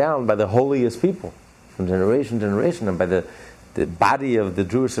handed down by the holiest people, from generation to generation, and by the body of the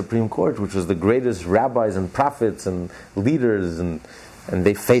Jewish Supreme Court, which was the greatest rabbis and prophets and leaders, and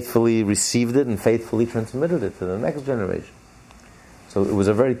they faithfully received it and faithfully transmitted it to the next generation. So it was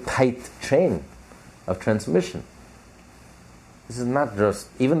a very tight chain of transmission. This is not just,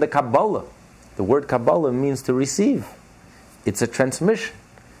 even the Kabbalah. The word Kabbalah means to receive. It's a transmission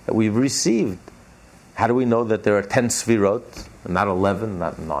that we've received. How do we know that there are 10 Sfirot, not 11,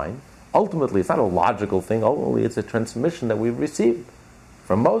 not 9? Ultimately, it's not a logical thing. Ultimately, it's a transmission that we've received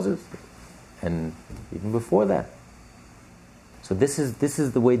from Moses, and even before that. So this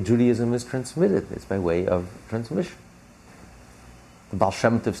is the way Judaism is transmitted. It's by way of transmission. The Baal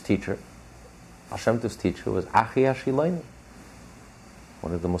Shem Tov's teacher was Achi Hashilaini.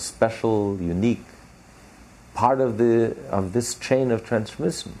 One of the most special, unique part of this chain of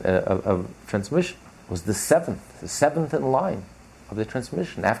transmission was the seventh in line of the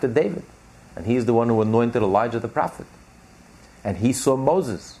transmission after David, and he is the one who anointed Elijah the prophet. And he saw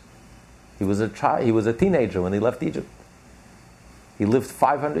Moses. He was a child. He was a teenager when he left Egypt. He lived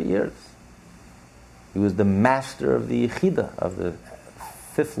 500 years. He was the master of the Yechidah, of the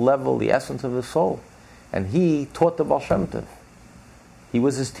fifth level, the essence of the soul, and he taught the Baal Shem Tov. He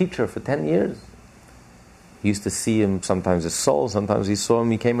was his teacher for 10 years. He used to see him sometimes as soul, sometimes he saw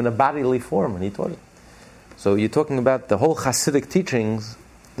him, he came in a bodily form, and he taught him. So you're talking about the whole Hasidic teachings,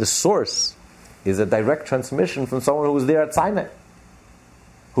 the source is a direct transmission from someone who was there at Sinai,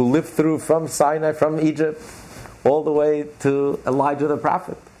 who lived through from Sinai, from Egypt, all the way to Elijah the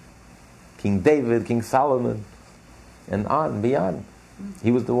prophet, King David, King Solomon, and on, beyond.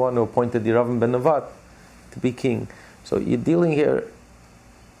 He was the one who appointed Yeravim ben Nevat to be king. So you're dealing here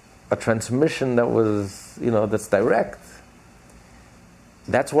a transmission that was, that's direct.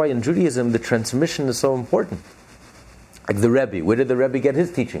 That's why in Judaism the transmission is so important. Like the Rebbe, where did the Rebbe get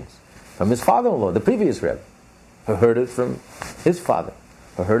his teachings? From his father-in-law, the previous Rebbe, who heard it from his father,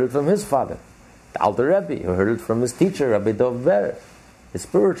 who heard it from his father. The Alter Rebbe, who heard it from his teacher, Rabbi Dov Ber, his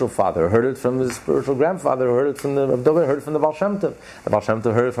spiritual father, who heard it from his spiritual grandfather, who heard it from the Rabbi Dov Ber, heard it from the Baal Shem Tov. The Baal Shem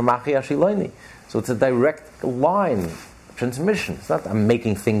Tov heard it from Achi Hashilaini. So it's a direct line transmission. It's not I'm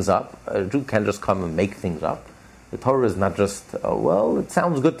making things up. A Jew can't just come and make things up. The Torah is not just, it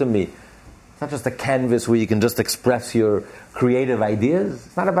sounds good to me. It's not just a canvas where you can just express your creative ideas.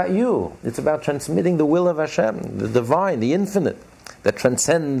 It's not about you. It's about transmitting the will of Hashem, the divine, the infinite, that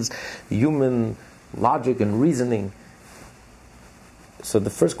transcends human logic and reasoning. So the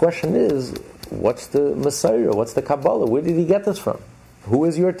first question is, what's the Messiah? What's the Kabbalah? Where did he get this from? Who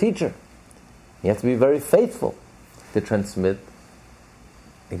is your teacher? You have to be very faithful to transmit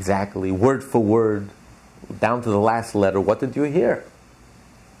exactly, word for word, down to the last letter. What did you hear?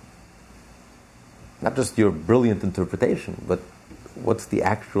 Not just your brilliant interpretation, but what's the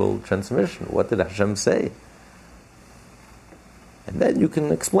actual transmission? What did Hashem say? And then you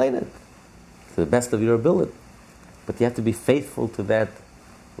can explain it to the best of your ability. But you have to be faithful to that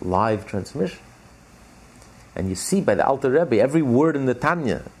live transmission. And you see by the Alter Rebbe, every word in the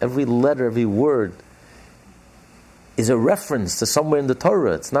Tanya, every letter, every word is a reference to somewhere in the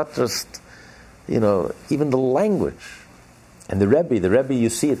Torah. It's not just, even the language. And the Rebbe, you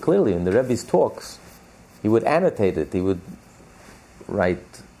see it clearly in the Rebbe's talks. He would annotate it. He would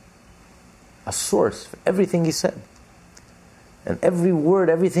a source for everything he said. And every word,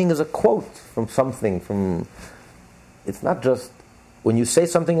 everything is a quote from something. It's not just, when you say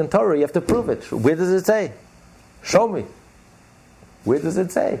something in Torah, you have to prove it. Where does it say? Show me. Where does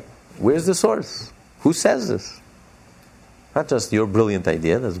it say? Where's the source? Who says this? Not just your brilliant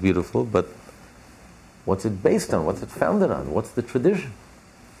idea, that's beautiful, but what's it based on? What's it founded on? What's the tradition?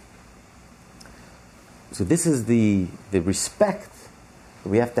 So this is the respect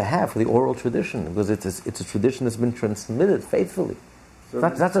we have to have for the oral tradition, because it's a tradition that's been transmitted faithfully. So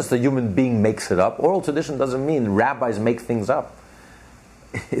it's not just a human being makes it up. Oral tradition doesn't mean rabbis make things up.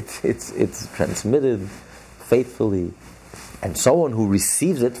 It's transmitted faithfully, and someone who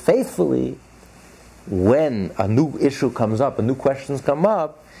receives it faithfully, when a new issue comes up, a new questions come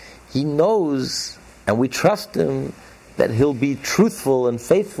up, he knows, and we trust him, that he'll be truthful and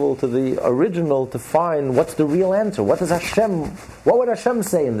faithful to the original to find what's the real answer. What would Hashem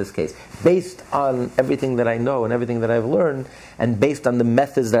say in this case? Based on everything that I know and everything that I've learned, and based on the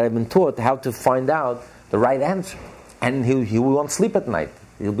methods that I've been taught, how to find out the right answer. And he won't sleep at night.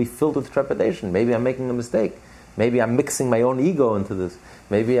 He'll be filled with trepidation. Maybe I'm making a mistake. Maybe I'm mixing my own ego into this.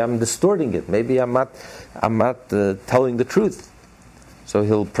 Maybe I'm distorting it. Maybe I'm not telling the truth. So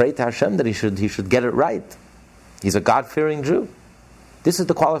he'll pray to Hashem that he should get it right. He's a God-fearing Jew. This is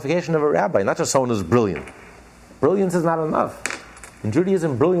the qualification of a rabbi, not just someone who's brilliant. Brilliance is not enough. In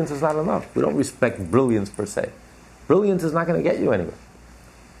Judaism, brilliance is not enough. We don't respect brilliance per se. Brilliance is not going to get you anywhere.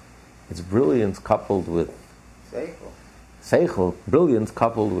 It's brilliance coupled with Seichel. Brilliance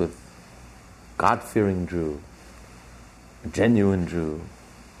coupled with God-fearing Jew, a genuine Jew,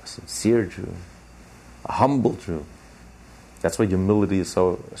 a sincere Jew, a humble Jew. That's why humility is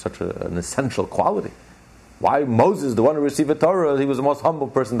such an essential quality. Why Moses, the one who received the Torah, he was the most humble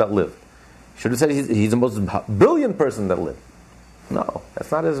person that lived. Should have said he's the most brilliant person that lived. No,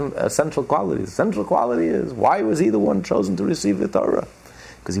 that's not his essential quality. His essential quality is, why was he the one chosen to receive the Torah?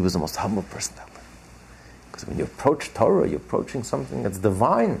 Because he was the most humble person that lived. Because when you approach Torah, you're approaching something that's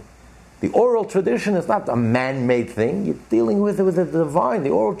divine. The oral tradition is not a man-made thing. You're dealing with the divine. The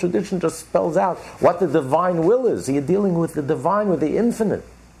oral tradition just spells out what the divine will is. You're dealing with the divine, with the infinite.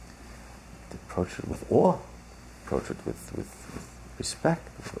 To approach it with awe. Approach it with respect,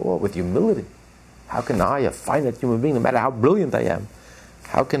 with awe, with humility. How can I, a finite human being, no matter how brilliant I am,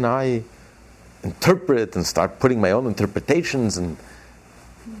 how can I interpret and start putting my own interpretations? And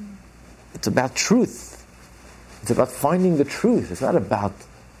it's about truth. It's about finding the truth. It's not about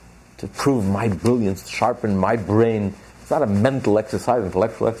to prove my brilliance, sharpen my brain. It's not a mental exercise,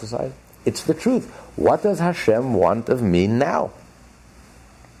 intellectual exercise. It's the truth. What does Hashem want of me now?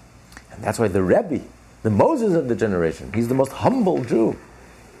 And that's why the Rebbe, the Moses of the generation, he's the most humble Jew.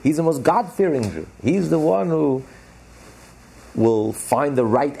 He's the most God-fearing Jew. He's the one who will find the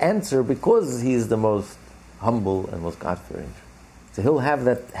right answer because he's the most humble and most God-fearing Jew. So he'll have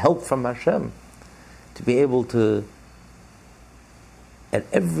that help from Hashem to be able to, at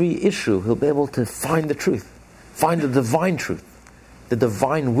every issue, he'll be able to find the truth, find the divine truth, the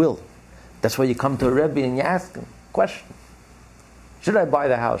divine will. That's why you come to a Rebbe and you ask him, question. Should I buy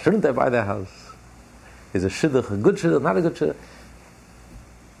the house? Shouldn't I buy the house? Is a shidduch a good shidduch, not a good shidduch?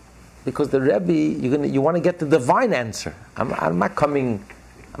 Because the Rebbe, you want to get the divine answer. I'm not coming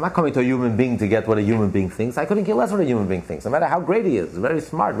to a human being to get what a human being thinks. I couldn't care less what a human being thinks, no matter how great he is. Very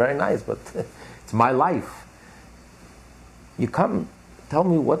smart, very nice, but it's my life. You come, tell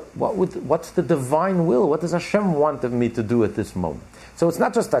me what's the divine will? What does Hashem want of me to do at this moment? So it's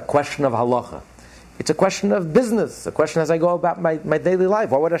not just a question of halacha. It's a question of business, a question as I go about my daily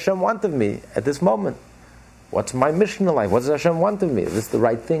life. What would Hashem want of me at this moment? What's my mission in life? What does Hashem want of me? Is this the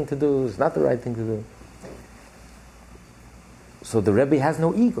right thing to do? Is it not the right thing to do? So the Rebbe has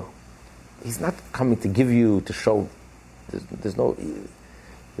no ego. He's not coming to give you, to show. There's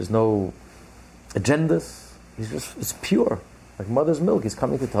no agendas. It's pure, like mother's milk. He's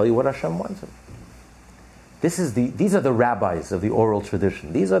coming to tell you what Hashem wants of you. These are the rabbis of the oral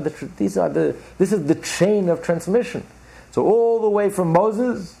tradition. This is the chain of transmission. So all the way from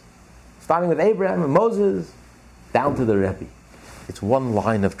Moses, starting with Abraham and Moses, down to the Rebbe. It's one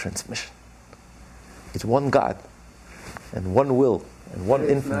line of transmission. It's one God, and one will, and one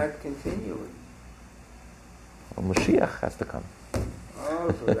infinite. It's not continuing. Well, Mashiach has to come.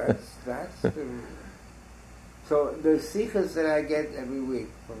 Oh, so that's the... So the sikhs that I get every week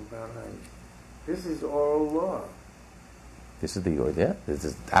from Baha'i, this is oral law. This is This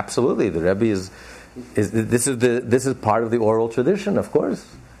is absolutely the Rebbe this is part of the oral tradition, of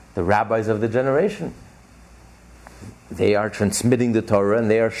course. The rabbis of the generation. They are transmitting the Torah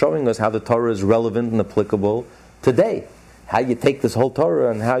and they are showing us how the Torah is relevant and applicable today. how you take this whole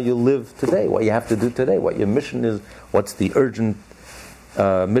Torah and how you live today, what you have to do today, what your mission is, what's the urgent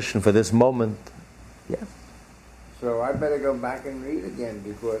mission for this moment. Yeah. So I better go back and read again,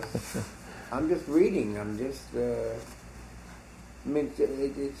 because I'm just reading. I'm just. I mean,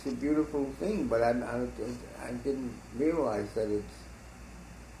 it's a beautiful thing, but I didn't realize that it's.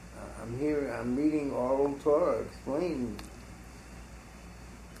 I'm reading oral Torah explained.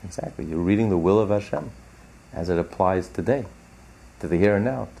 Exactly. You're reading the will of Hashem as it applies today, to the here and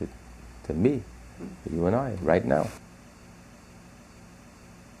now, to me, to you and I, right now.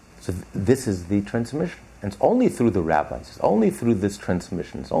 So this is the transmission. And it's only through the rabbis, it's only through this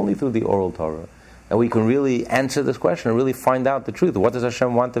transmission, it's only through the oral Torah that we can really answer this question and really find out the truth. What does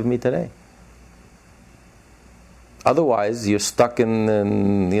Hashem want of me today? Otherwise, you're stuck in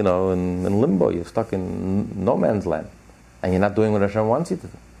limbo. You're stuck in no man's land, and you're not doing what Hashem wants you to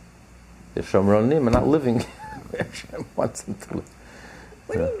do. You're shomronim and not living where Hashem wants them to live.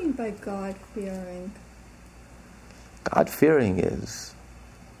 What do you mean by God-fearing? God-fearing is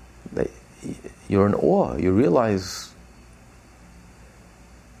that you're in awe. You realize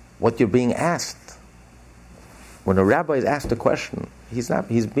what you're being asked. When a rabbi is asked a question, he's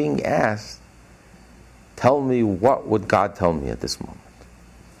being asked, tell me, what would God tell me at this moment?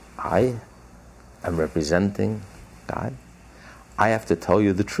 I am representing God. I have to tell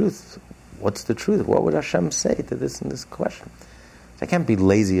you the truth. What's the truth? What would Hashem say to this and this question? I can't be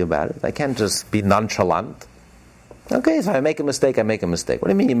lazy about it. I can't just be nonchalant. Okay, if I make a mistake, I make a mistake. What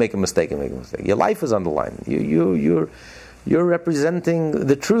do you mean you make a mistake and make a mistake? Your life is on the line. You're representing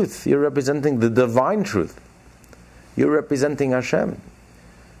the truth. You're representing the divine truth. You're representing Hashem.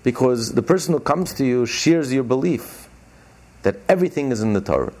 Because the person who comes to you shares your belief that everything is in the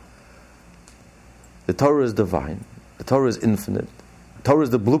Torah. The Torah is divine. The Torah is infinite. The Torah is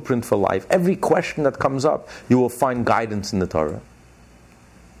the blueprint for life. Every question that comes up, you will find guidance in the Torah.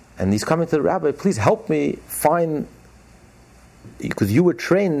 And he's coming to the rabbi, please help me find, because you were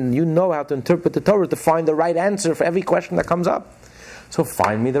trained, you know how to interpret the Torah to find the right answer for every question that comes up. So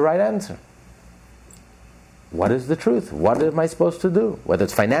find me the right answer. What is the truth? What am I supposed to do? Whether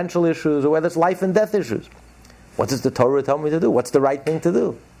it's financial issues or whether it's life and death issues. What does the Torah tell me to do? What's the right thing to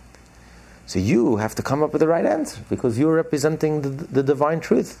do? So you have to come up with the right answer, because you're representing the divine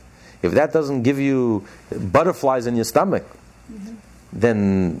truth. If that doesn't give you butterflies in your stomach,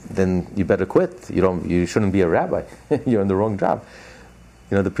 then you better quit. You shouldn't be a rabbi. You're in the wrong job.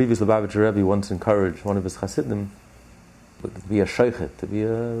 The previous Lubavitcher Rebbe once encouraged one of his Hasidim to be a sheikhet, to be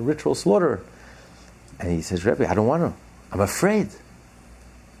a ritual slaughterer. And he says, Rebbe, I don't want to. I'm afraid.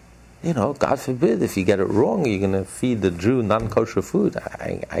 God forbid, if you get it wrong, you're going to feed the Jew non-kosher food.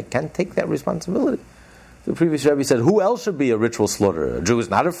 I can't take that responsibility. The previous Rebbe said, who else should be a ritual slaughterer? A Jew is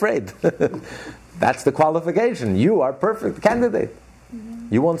not afraid. That's the qualification. You are perfect candidate.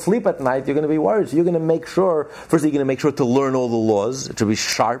 You won't sleep at night, you're going to be worried. So you're going to make sure, first you're going to make sure to learn all the laws, to be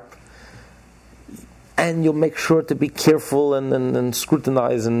sharp. And you'll make sure to be careful and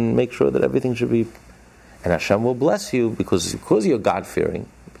scrutinize and make sure that everything should be. And Hashem will bless you because you're God-fearing,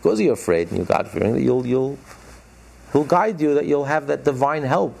 because you're afraid and you're God-fearing, that He'll guide you, that you'll have that divine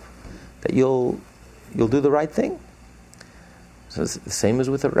help, that you'll do the right thing. So it's the same as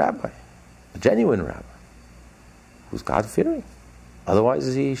with a rabbi, a genuine rabbi, who's God-fearing.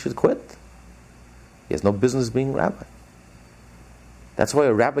 Otherwise, he should quit. He has no business being rabbi. That's why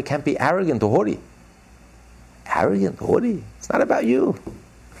a rabbi can't be arrogant or haughty. Arrogant, haughty. It's not about you.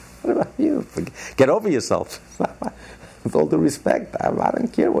 What about you? Get over yourself. With all due respect, I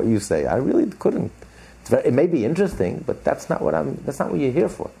don't care what you say. I really couldn't. It may be interesting, but that's not what you're here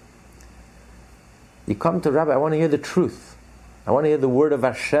for. You come to Rabbi, I want to hear the truth. I want to hear the word of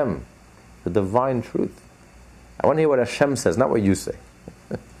Hashem, the divine truth. I want to hear what Hashem says, not what you say.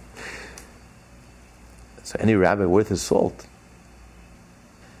 So any rabbi worth his salt.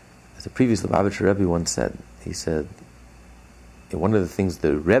 As the previous Lubavitcher Rebbe once said, he said, one of the things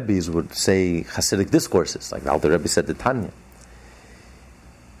the Rebbes would say Hasidic discourses, like the Alter Rebbe said to Tanya.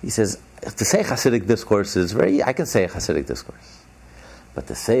 He says, to say Hasidic discourse is I can say a Hasidic discourse. But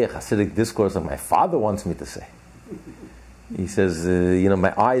to say a Hasidic discourse like my father wants me to say, he says,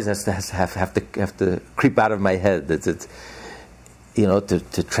 my eyes have to creep out of my head.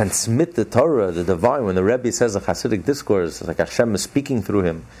 To transmit the Torah, the divine. When the Rebbe says a Hasidic discourse, it's like Hashem is speaking through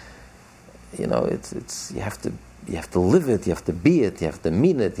him. It's you have to live it. You have to be it. You have to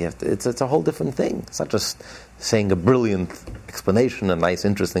mean it. It's a whole different thing. It's not just saying a brilliant explanation, a nice,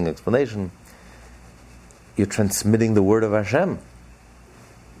 interesting explanation. You're transmitting the word of Hashem.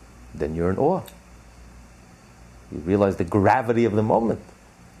 Then you're in awe. You realize the gravity of the moment.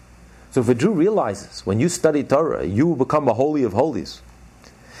 So if a Jew realizes, when you study Torah, you become a holy of holies,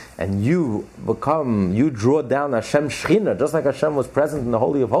 and you draw down Hashem's Shekhinah, just like Hashem was present in the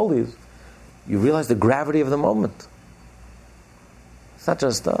Holy of Holies, you realize the gravity of the moment. It's not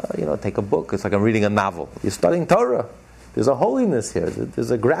just, take a book. It's like I'm reading a novel. You're studying Torah. There's a holiness here.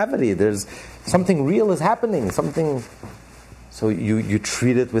 There's a gravity. There's something real is happening. So you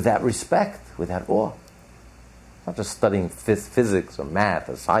treat it with that respect, with that awe. Not just studying physics or math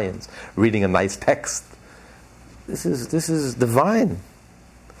or science, reading a nice text. This is divine.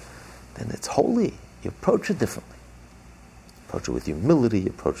 Then it's holy. You approach it differently. You approach it with humility. You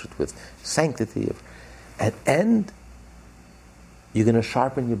approach it with sanctity. And you're going to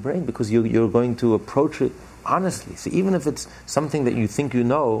sharpen your brain because you're going to approach it honestly. So even if it's something that you think you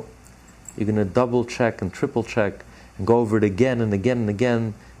know, you're going to double check and triple check and go over it again and again and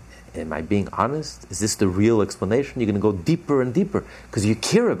again. Am I being honest? Is this the real explanation? You're going to go deeper and deeper because you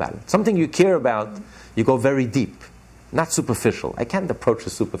care about it. Something you care about, you go very deep, not superficial. I can't approach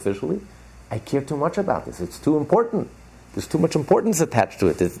it superficially. I care too much about this. It's too important. There's too much importance attached to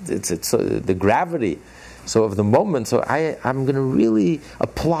it. It's the gravity. So of the moment, I'm going to really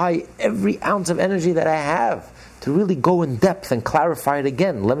apply every ounce of energy that I have to really go in depth and clarify it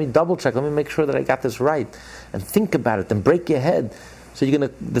again. Let me double check. Let me make sure that I got this right. And think about it and break your head. So you're going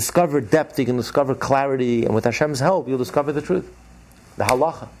to discover depth, you can discover clarity, and with Hashem's help, you'll discover the truth. The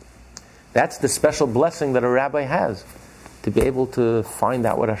halacha. That's the special blessing that a rabbi has, to be able to find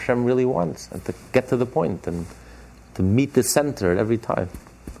out what Hashem really wants, and to get to the point, and to meet the center at every time.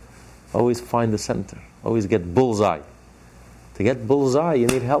 Always find the center. Always get bullseye. To get bullseye, you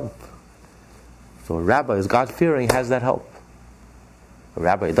need help. So a rabbi who's God-fearing has that help. A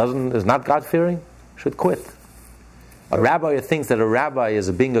rabbi is not God-fearing, should quit. A rabbi who thinks that a rabbi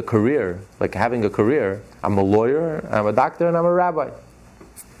is being a career, like having a career. I'm a lawyer, I'm a doctor, and I'm a rabbi.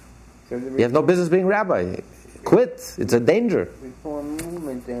 So you have no business being rabbi. Quit. It's a danger. Reform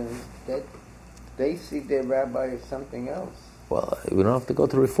movement, that they see their rabbi as something else. Well, we don't have to go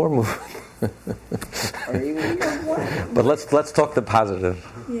to reform movement. Or even but let's talk the positive.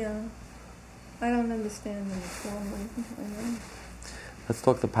 Yeah. I don't understand the reform movement. Let's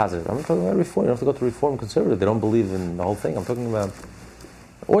talk the positive. I'm not talking about reform. You don't have to go to reform conservative. They don't believe in the whole thing. I'm talking about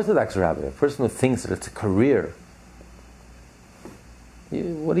Orthodox rabbi, a person who thinks that it's a career.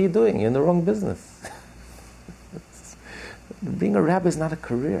 What are you doing? You're in the wrong business. Being a rabbi is not a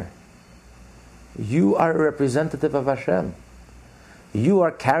career. You are a representative of Hashem. You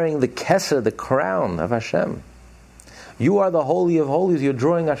are carrying the keser, the crown of Hashem. You are the Holy of Holies. You're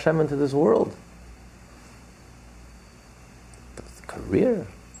drawing Hashem into this world. It's a career.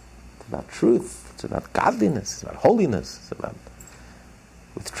 It's about truth. It's about godliness. It's about holiness. It's about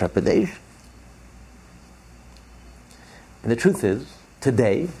with trepidation. And the truth is,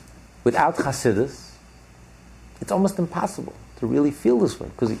 today, without Hasidus, it's almost impossible to really feel this way.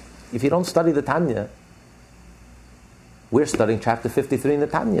 Because if you don't study the Tanya, we're studying chapter 53 in the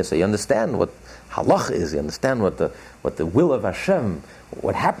Tanya, so you understand what halacha is, you understand what the will of Hashem,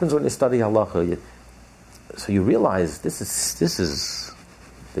 what happens when you study halacha. So you realize this is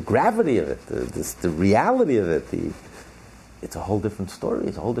the gravity of it, the reality of it. It's a whole different story,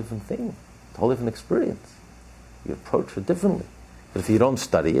 it's a whole different thing, it's a whole different experience. You approach it differently. But if you don't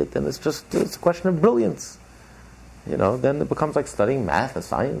study it, then it's a question of brilliance. Then it becomes like studying math or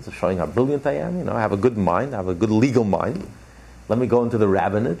science, or showing how brilliant I am. I have a good mind, I have a good legal mind. Let me go into the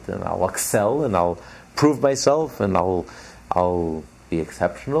rabbinate, and I'll excel, and I'll prove myself, and I'll be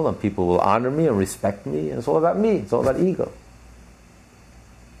exceptional, and people will honor me and respect me. And it's all about me. It's all about ego.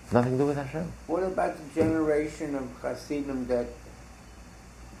 Nothing to do with Hashem. What about the generation of Hasidim that,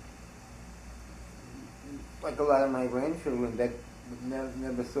 like a lot of my grandchildren, that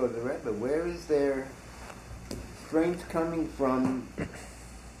never saw the Rebbe? Where is their strength coming from?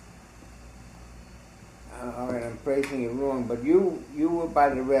 All right, I'm phrasing it wrong, but you were by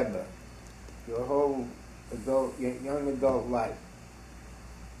the Rebbe your whole young adult life,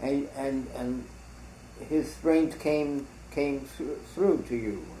 and his strength came through to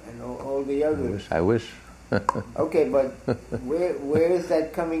you and all the others. I wish. Okay, but where is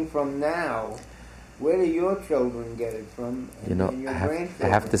that coming from now? Where do your children get it from? And your grandchildren? I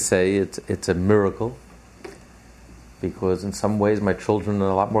have to say it's a miracle, because in some ways my children are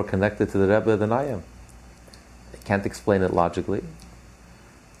a lot more connected to the Rebbe than I am. I can't explain it logically,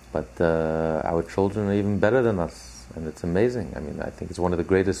 but our children are even better than us, and it's amazing. I mean, I think it's one of the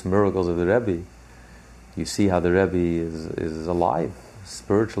greatest miracles of the Rebbe. You see how the Rebbe is alive,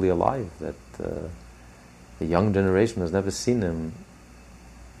 spiritually alive, that the young generation has never seen him.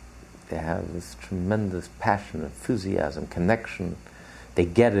 They have this tremendous passion, enthusiasm, connection, they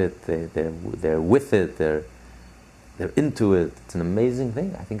get it, they're with it, they're into it. It's an amazing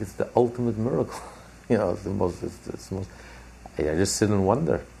thing. I think it's the ultimate miracle. It's the most. I just sit and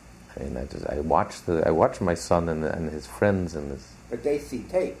wonder. I mean, I watch my son and his friends and his. But they see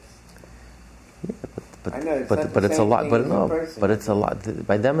tapes. Yeah, I know but it's a lot. But it's a lot.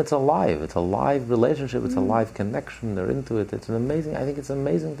 By them, it's alive. It's a live relationship. It's a live connection. They're into it. It's an amazing. I think it's an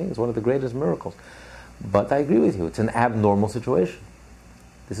amazing thing. It's one of the greatest miracles. But I agree with you. It's an abnormal situation.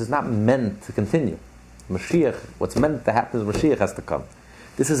 This is not meant to continue. Mashiach. What's meant to happen is Mashiach has to come.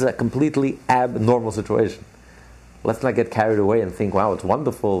 This is a completely abnormal situation. Let's not get carried away and think, wow, it's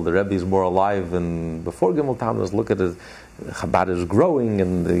wonderful, the Rebbe is more alive than before Gimel Tammuz. Look at it, Chabad is growing,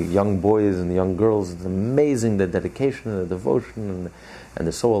 and the young boys and the young girls, it's amazing, the dedication and the devotion, and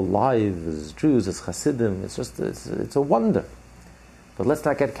they're so alive as Jews, as Hasidim. It's a wonder. But let's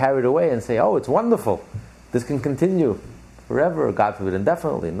not get carried away and say, oh, it's wonderful, this can continue forever, God forbid,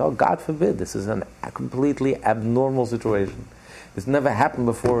 indefinitely. No, God forbid, this is a completely abnormal situation. This never happened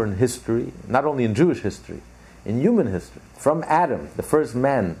before in history, not only in Jewish history, in human history. From Adam, the first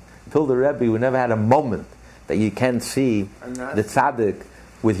man, till the Rebbe, we never had a moment that you can't see the tzaddik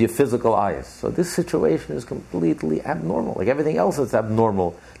with your physical eyes. So this situation is completely abnormal, like everything else that's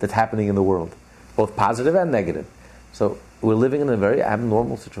abnormal that's happening in the world, both positive and negative. So we're living in a very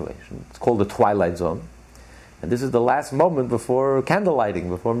abnormal situation. It's called the Twilight Zone. And this is the last moment before candle lighting,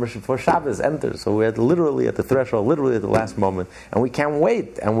 before Shabbos enters. So we're literally at the threshold, literally at the last moment. And we can't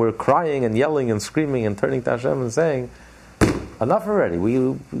wait. And we're crying and yelling and screaming and turning to Hashem and saying, enough already. We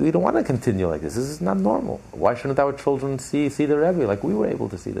don't want to continue like this. This is not normal. Why shouldn't our children see the Rebbe like we were able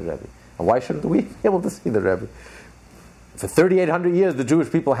to see the Rebbe? And why shouldn't we be able to see the Rebbe? For 3,800 years, the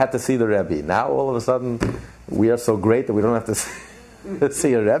Jewish people had to see the Rebbe. Now, all of a sudden, we are so great that we don't have to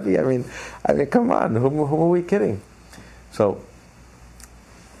see a Rebbe. I mean, come on, who are we kidding? So,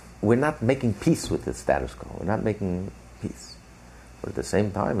 we're not making peace with the status quo. We're not making peace. But at the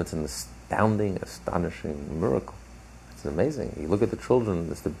same time, it's an astounding, astonishing miracle. It's amazing. You look at the children,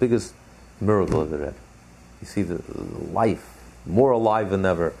 it's the biggest miracle of the Rebbe. You see the life, more alive than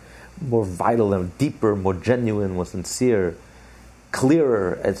ever, more vital and deeper, more genuine, more sincere,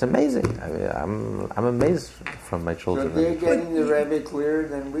 clearer. It's amazing. I mean, I'm amazed from my children. So they're getting the Rebbe clearer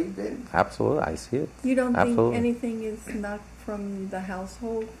than we did? Absolutely, I see it. You don't Absolutely. think anything is not from the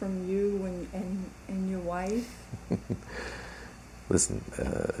household, from you and your wife? Listen,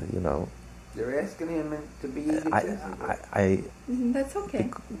 They're asking him to be That's okay.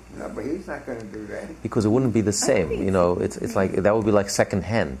 No, but he's not going to do that. Because it wouldn't be the same. It's like, that would be like second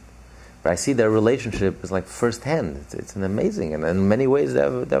hand. But I see their relationship is like first hand. It's an amazing, and in many ways they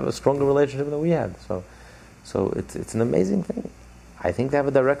have a stronger relationship than we had. So it's an amazing thing. I think they have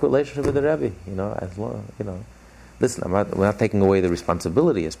a direct relationship with the Rebbe. As long, Listen, we're not taking away the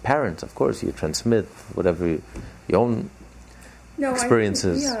responsibility as parents. Of course, you transmit whatever your own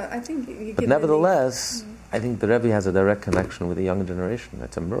experiences. I think you but nevertheless, I think the Rebbe has a direct connection with the younger generation.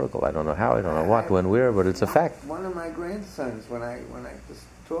 It's a miracle. I don't know how, I don't know what, when, where, but it's a fact. One of my grandsons, when I just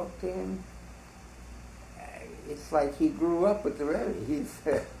talk to him, it's like he grew up with the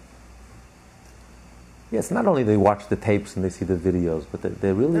Rebbe. Yes, not only they watch the tapes and they see the videos, but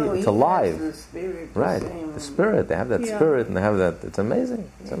they're really, it's alive. The spirit, right, the spirit. They have that spirit, and they have that. It's amazing.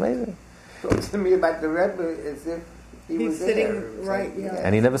 It's amazing. Talks to me about the Rebbe as if he was sitting there. right,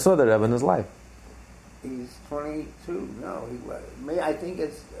 And he never saw the Rebbe in his life. He's 22. No, he was. I think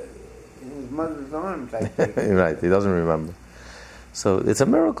it's in his mother's arms. I think. Right, he doesn't remember. So it's a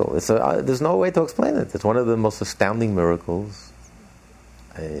miracle. There's no way to explain it. It's one of the most astounding miracles.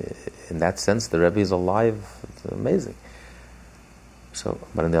 In that sense, the Rebbe is alive. It's amazing. So,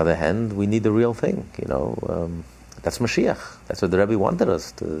 but on the other hand, we need the real thing. That's Mashiach. That's what the Rebbe wanted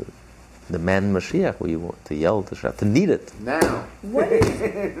us to. The man Mashiach, we want to yell, to shout, to need it. Now.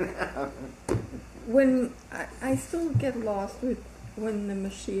 When I still get lost with when the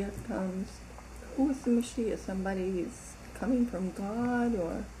Mashiach comes, who is the Mashiach? Somebody is coming from God,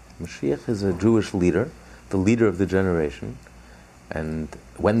 or? Mashiach is a Jewish leader, the leader of the generation. And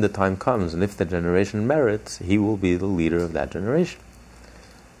when the time comes, and if the generation merits, he will be the leader of that generation.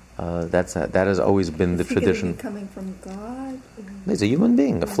 That has always been the tradition. Is he coming from God? He's a human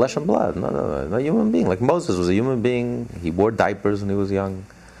being, a flesh and blood. No, a human being. Like Moses was a human being. He wore diapers when he was young.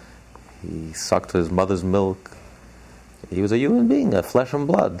 He sucked his mother's milk. He was a human being, a flesh and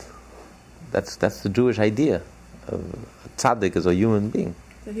blood. That's the Jewish idea. A tzaddik is a human being.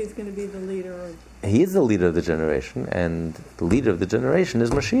 So he's going to be the leader of... He is the leader of the generation, and the leader of the generation is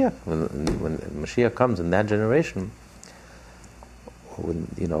Mashiach. When Mashiach comes in that generation,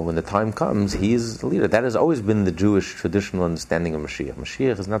 when the time comes, he is the leader. That has always been the Jewish traditional understanding of Mashiach.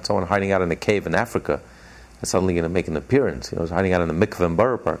 Mashiach is not someone hiding out in a cave in Africa and suddenly going to make an appearance. He's hiding out in the mikveh in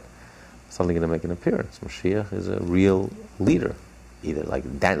Borough Park, suddenly going to make an appearance. Mashiach is a real leader. Either like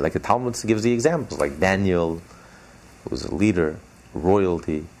the Talmud gives the examples, like Daniel, who was a leader,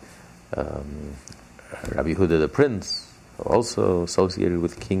 royalty, Rabbi Yehuda the prince, also associated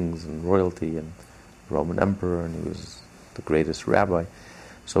with kings and royalty and Roman emperor, and he was the greatest rabbi,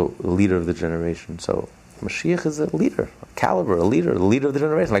 so the leader of the generation. So Mashiach is a leader, a caliber, the leader of the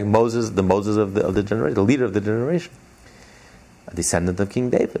generation, like Moses, the Moses of the generation, the leader of the generation, a descendant of King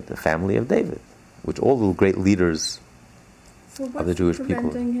David, the family of David, which all the great leaders of the Jewish people. So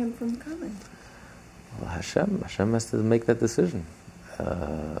what's preventing him from coming? Well, Hashem has to make that decision.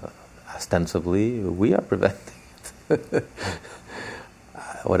 Ostensibly, we are preventing it.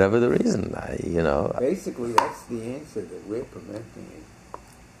 Whatever the reason, Basically, that's the answer, that we're preventing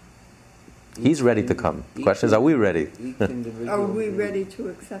it. He's ready to come. The question is, are we ready? Are we ready to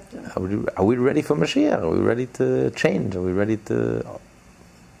accept him? Are we ready for Mashiach? Are we ready to change? Are we ready to...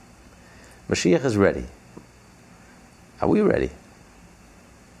 Mashiach is ready. Are we ready?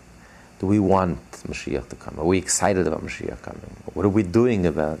 Do we want Mashiach to come? Are we excited about Mashiach coming? What are we doing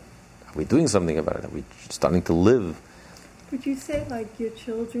about it? Are we doing something about it? Are we starting to live? Would you say, like, your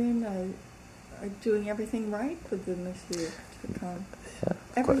children are doing everything right for the Mashiach to come?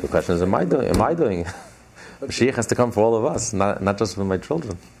 Yeah. The question is, am I doing it? Mashiach has to come for all of us, not just for my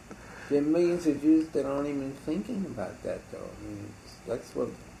children. There are millions of Jews that aren't even thinking about that, though. I mean, that's what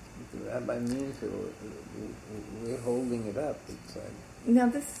the rabbi means. We're holding it up. It's like... Now,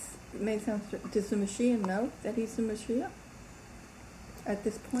 this may sound strange. Does the Mashiach know that he's the Mashiach at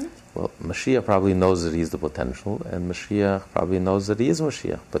this point? Well, Mashiach probably knows that he's the potential, and Mashiach probably knows that he is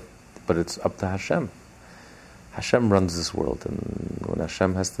Mashiach, but it's up to Hashem. Hashem runs this world, and when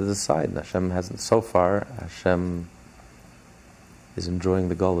Hashem has to decide, and Hashem hasn't, so far, Hashem is enjoying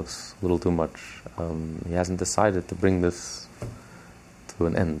the Golus a little too much. He hasn't decided to bring this to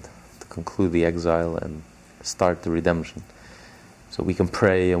an end, to conclude the exile and start the redemption. So we can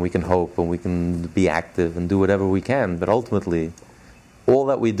pray and we can hope and we can be active and do whatever we can, but ultimately, all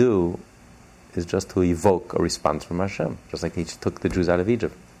that we do is just to evoke a response from Hashem, just like He took the Jews out of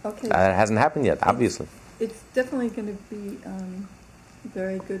Egypt. Okay. That hasn't happened yet, obviously. It's definitely going to be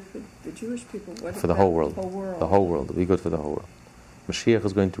very good for the Jewish people. For the whole world. The whole world. The whole world. It'll be good for the whole world. Mashiach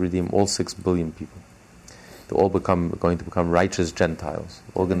is going to redeem all 6 billion people. They're all going to become righteous Gentiles.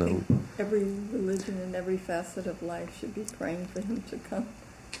 All going to. Every religion and every facet of life should be praying for Him to come,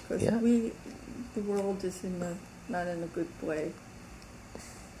 because the world is not in a good way.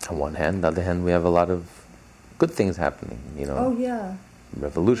 On one hand, on the other hand, we have a lot of good things happening. Oh yeah.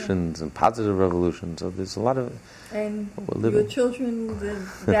 Revolutions and positive revolutions. So there's a lot of. And your children,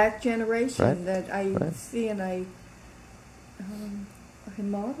 that generation right? that I see, and I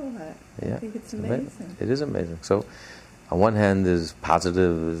marvel at. Yeah, I think it's amazing. It is amazing. So, on one hand, there's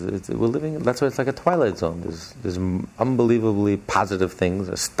positive. We're living. That's why it's like a twilight zone. There's unbelievably positive things,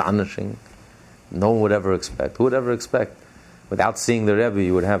 astonishing. No one would ever expect. Who would ever expect? Without seeing the Rebbe,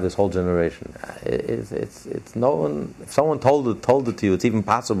 you would have this whole generation. It's no one. If someone told it to you, it's even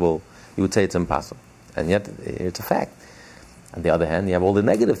possible, you would say it's impossible, and yet it's a fact. On the other hand, you have all the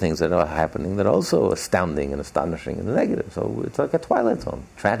negative things that are happening that are also astounding and astonishing in the negative. So it's like a twilight zone.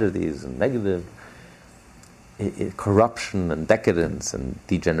 Tragedies and negative, corruption and decadence and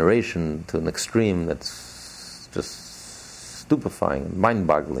degeneration to an extreme that's just stupefying and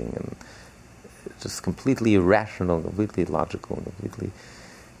mind-boggling and just completely irrational, completely illogical, completely,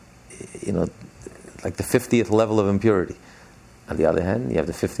 like the 50th level of impurity. On the other hand, you have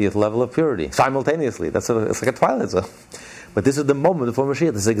the 50th level of purity simultaneously. It's like a twilight zone. But this is the moment before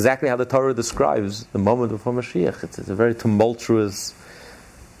Mashiach. This is exactly how the Torah describes the moment before Mashiach. It's a very tumultuous,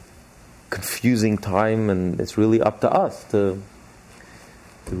 confusing time, and it's really up to us to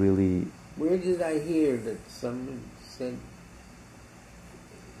really... Where did I hear that someone said,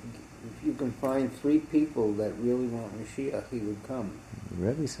 if you can find 3 people that really want Mashiach, he would come? The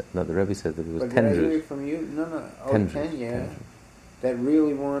Rebbe said that it was 10 Did I hear Jews. it from you? No. 10 10, yeah. 10 Jews. That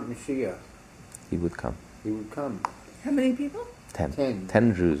really want Mashiach. He would come. He would come. How many people?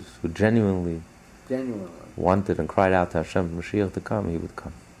 10 Jews who genuinely wanted and cried out to Hashem for Mashiach to come, he would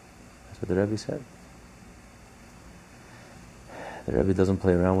come. That's what the Rebbe said. The Rebbe doesn't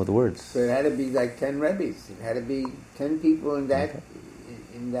play around with words. So it had to be like 10 Rebbes. It had to be 10 people in that. Okay.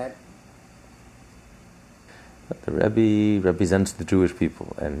 In that. But the Rebbe represents the Jewish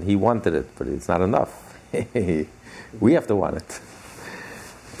people, and he wanted it, but it's not enough. We have to want it.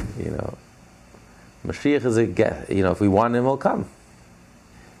 Mashiach is if we want him, he'll come.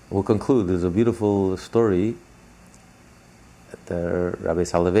 We'll conclude. There's a beautiful story that Rabbi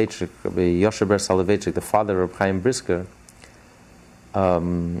Soloveitchik, Rabbi Yoshe Ber Soloveitchik, the father of Chaim Brisker,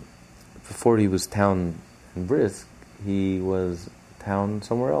 before he was town in Brisk, he was town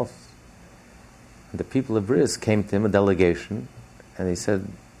somewhere else. And the people of Brisk came to him, a delegation, and he said,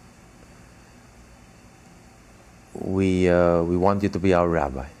 we want you to be our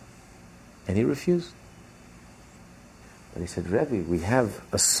rabbi. And he refused. But he said, Rebbe, we have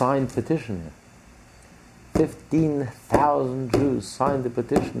a signed petition here. 15,000 Jews signed the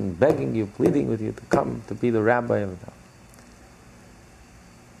petition, begging you, pleading with you to come to be the rabbi of the town.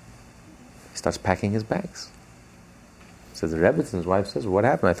 He starts packing his bags. So the Rebbitzin's wife says, what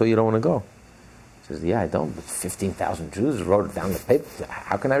happened? I thought you don't want to go. He says, yeah, I don't, but 15,000 Jews wrote it down on the paper.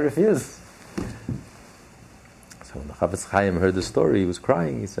 How can I refuse? So when the Chafetz Chaim heard the story, he was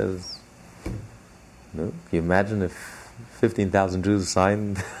crying. He says, no, can you imagine if 15,000 Jews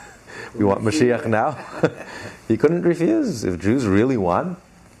signed, we want Mashiach now? He couldn't refuse. If Jews really want,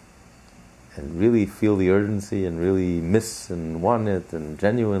 and really feel the urgency, and really miss and want it, and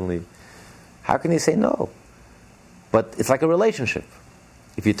genuinely, how can he say no? But it's like a relationship.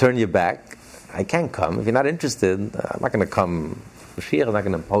 If you turn your back, I can't come. If you're not interested, I'm not going to come. Mashiach is not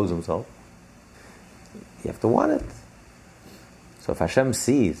going to impose himself. You have to want it. So if Hashem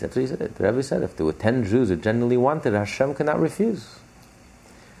sees, that's what he said. The Rebbe said, if there were 10 Jews who genuinely wanted, Hashem cannot refuse.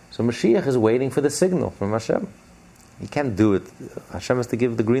 So Mashiach is waiting for the signal from Hashem. He can't do it. Hashem has to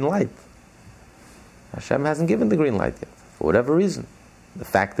give the green light. Hashem hasn't given the green light yet, for whatever reason. The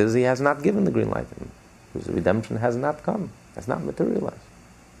fact is, he has not given the green light. Because the redemption has not come. Has not materialized.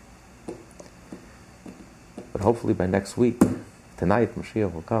 But hopefully by next week, tonight,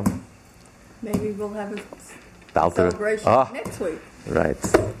 Mashiach will come. Maybe we'll have a Alter, celebration next week. Right.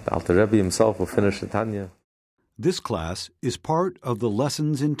 The Alter Rebbe himself will finish the Tanya. This class is part of the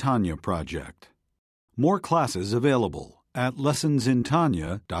Lessons in Tanya project. More classes available at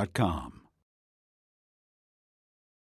lessonsintanya.com.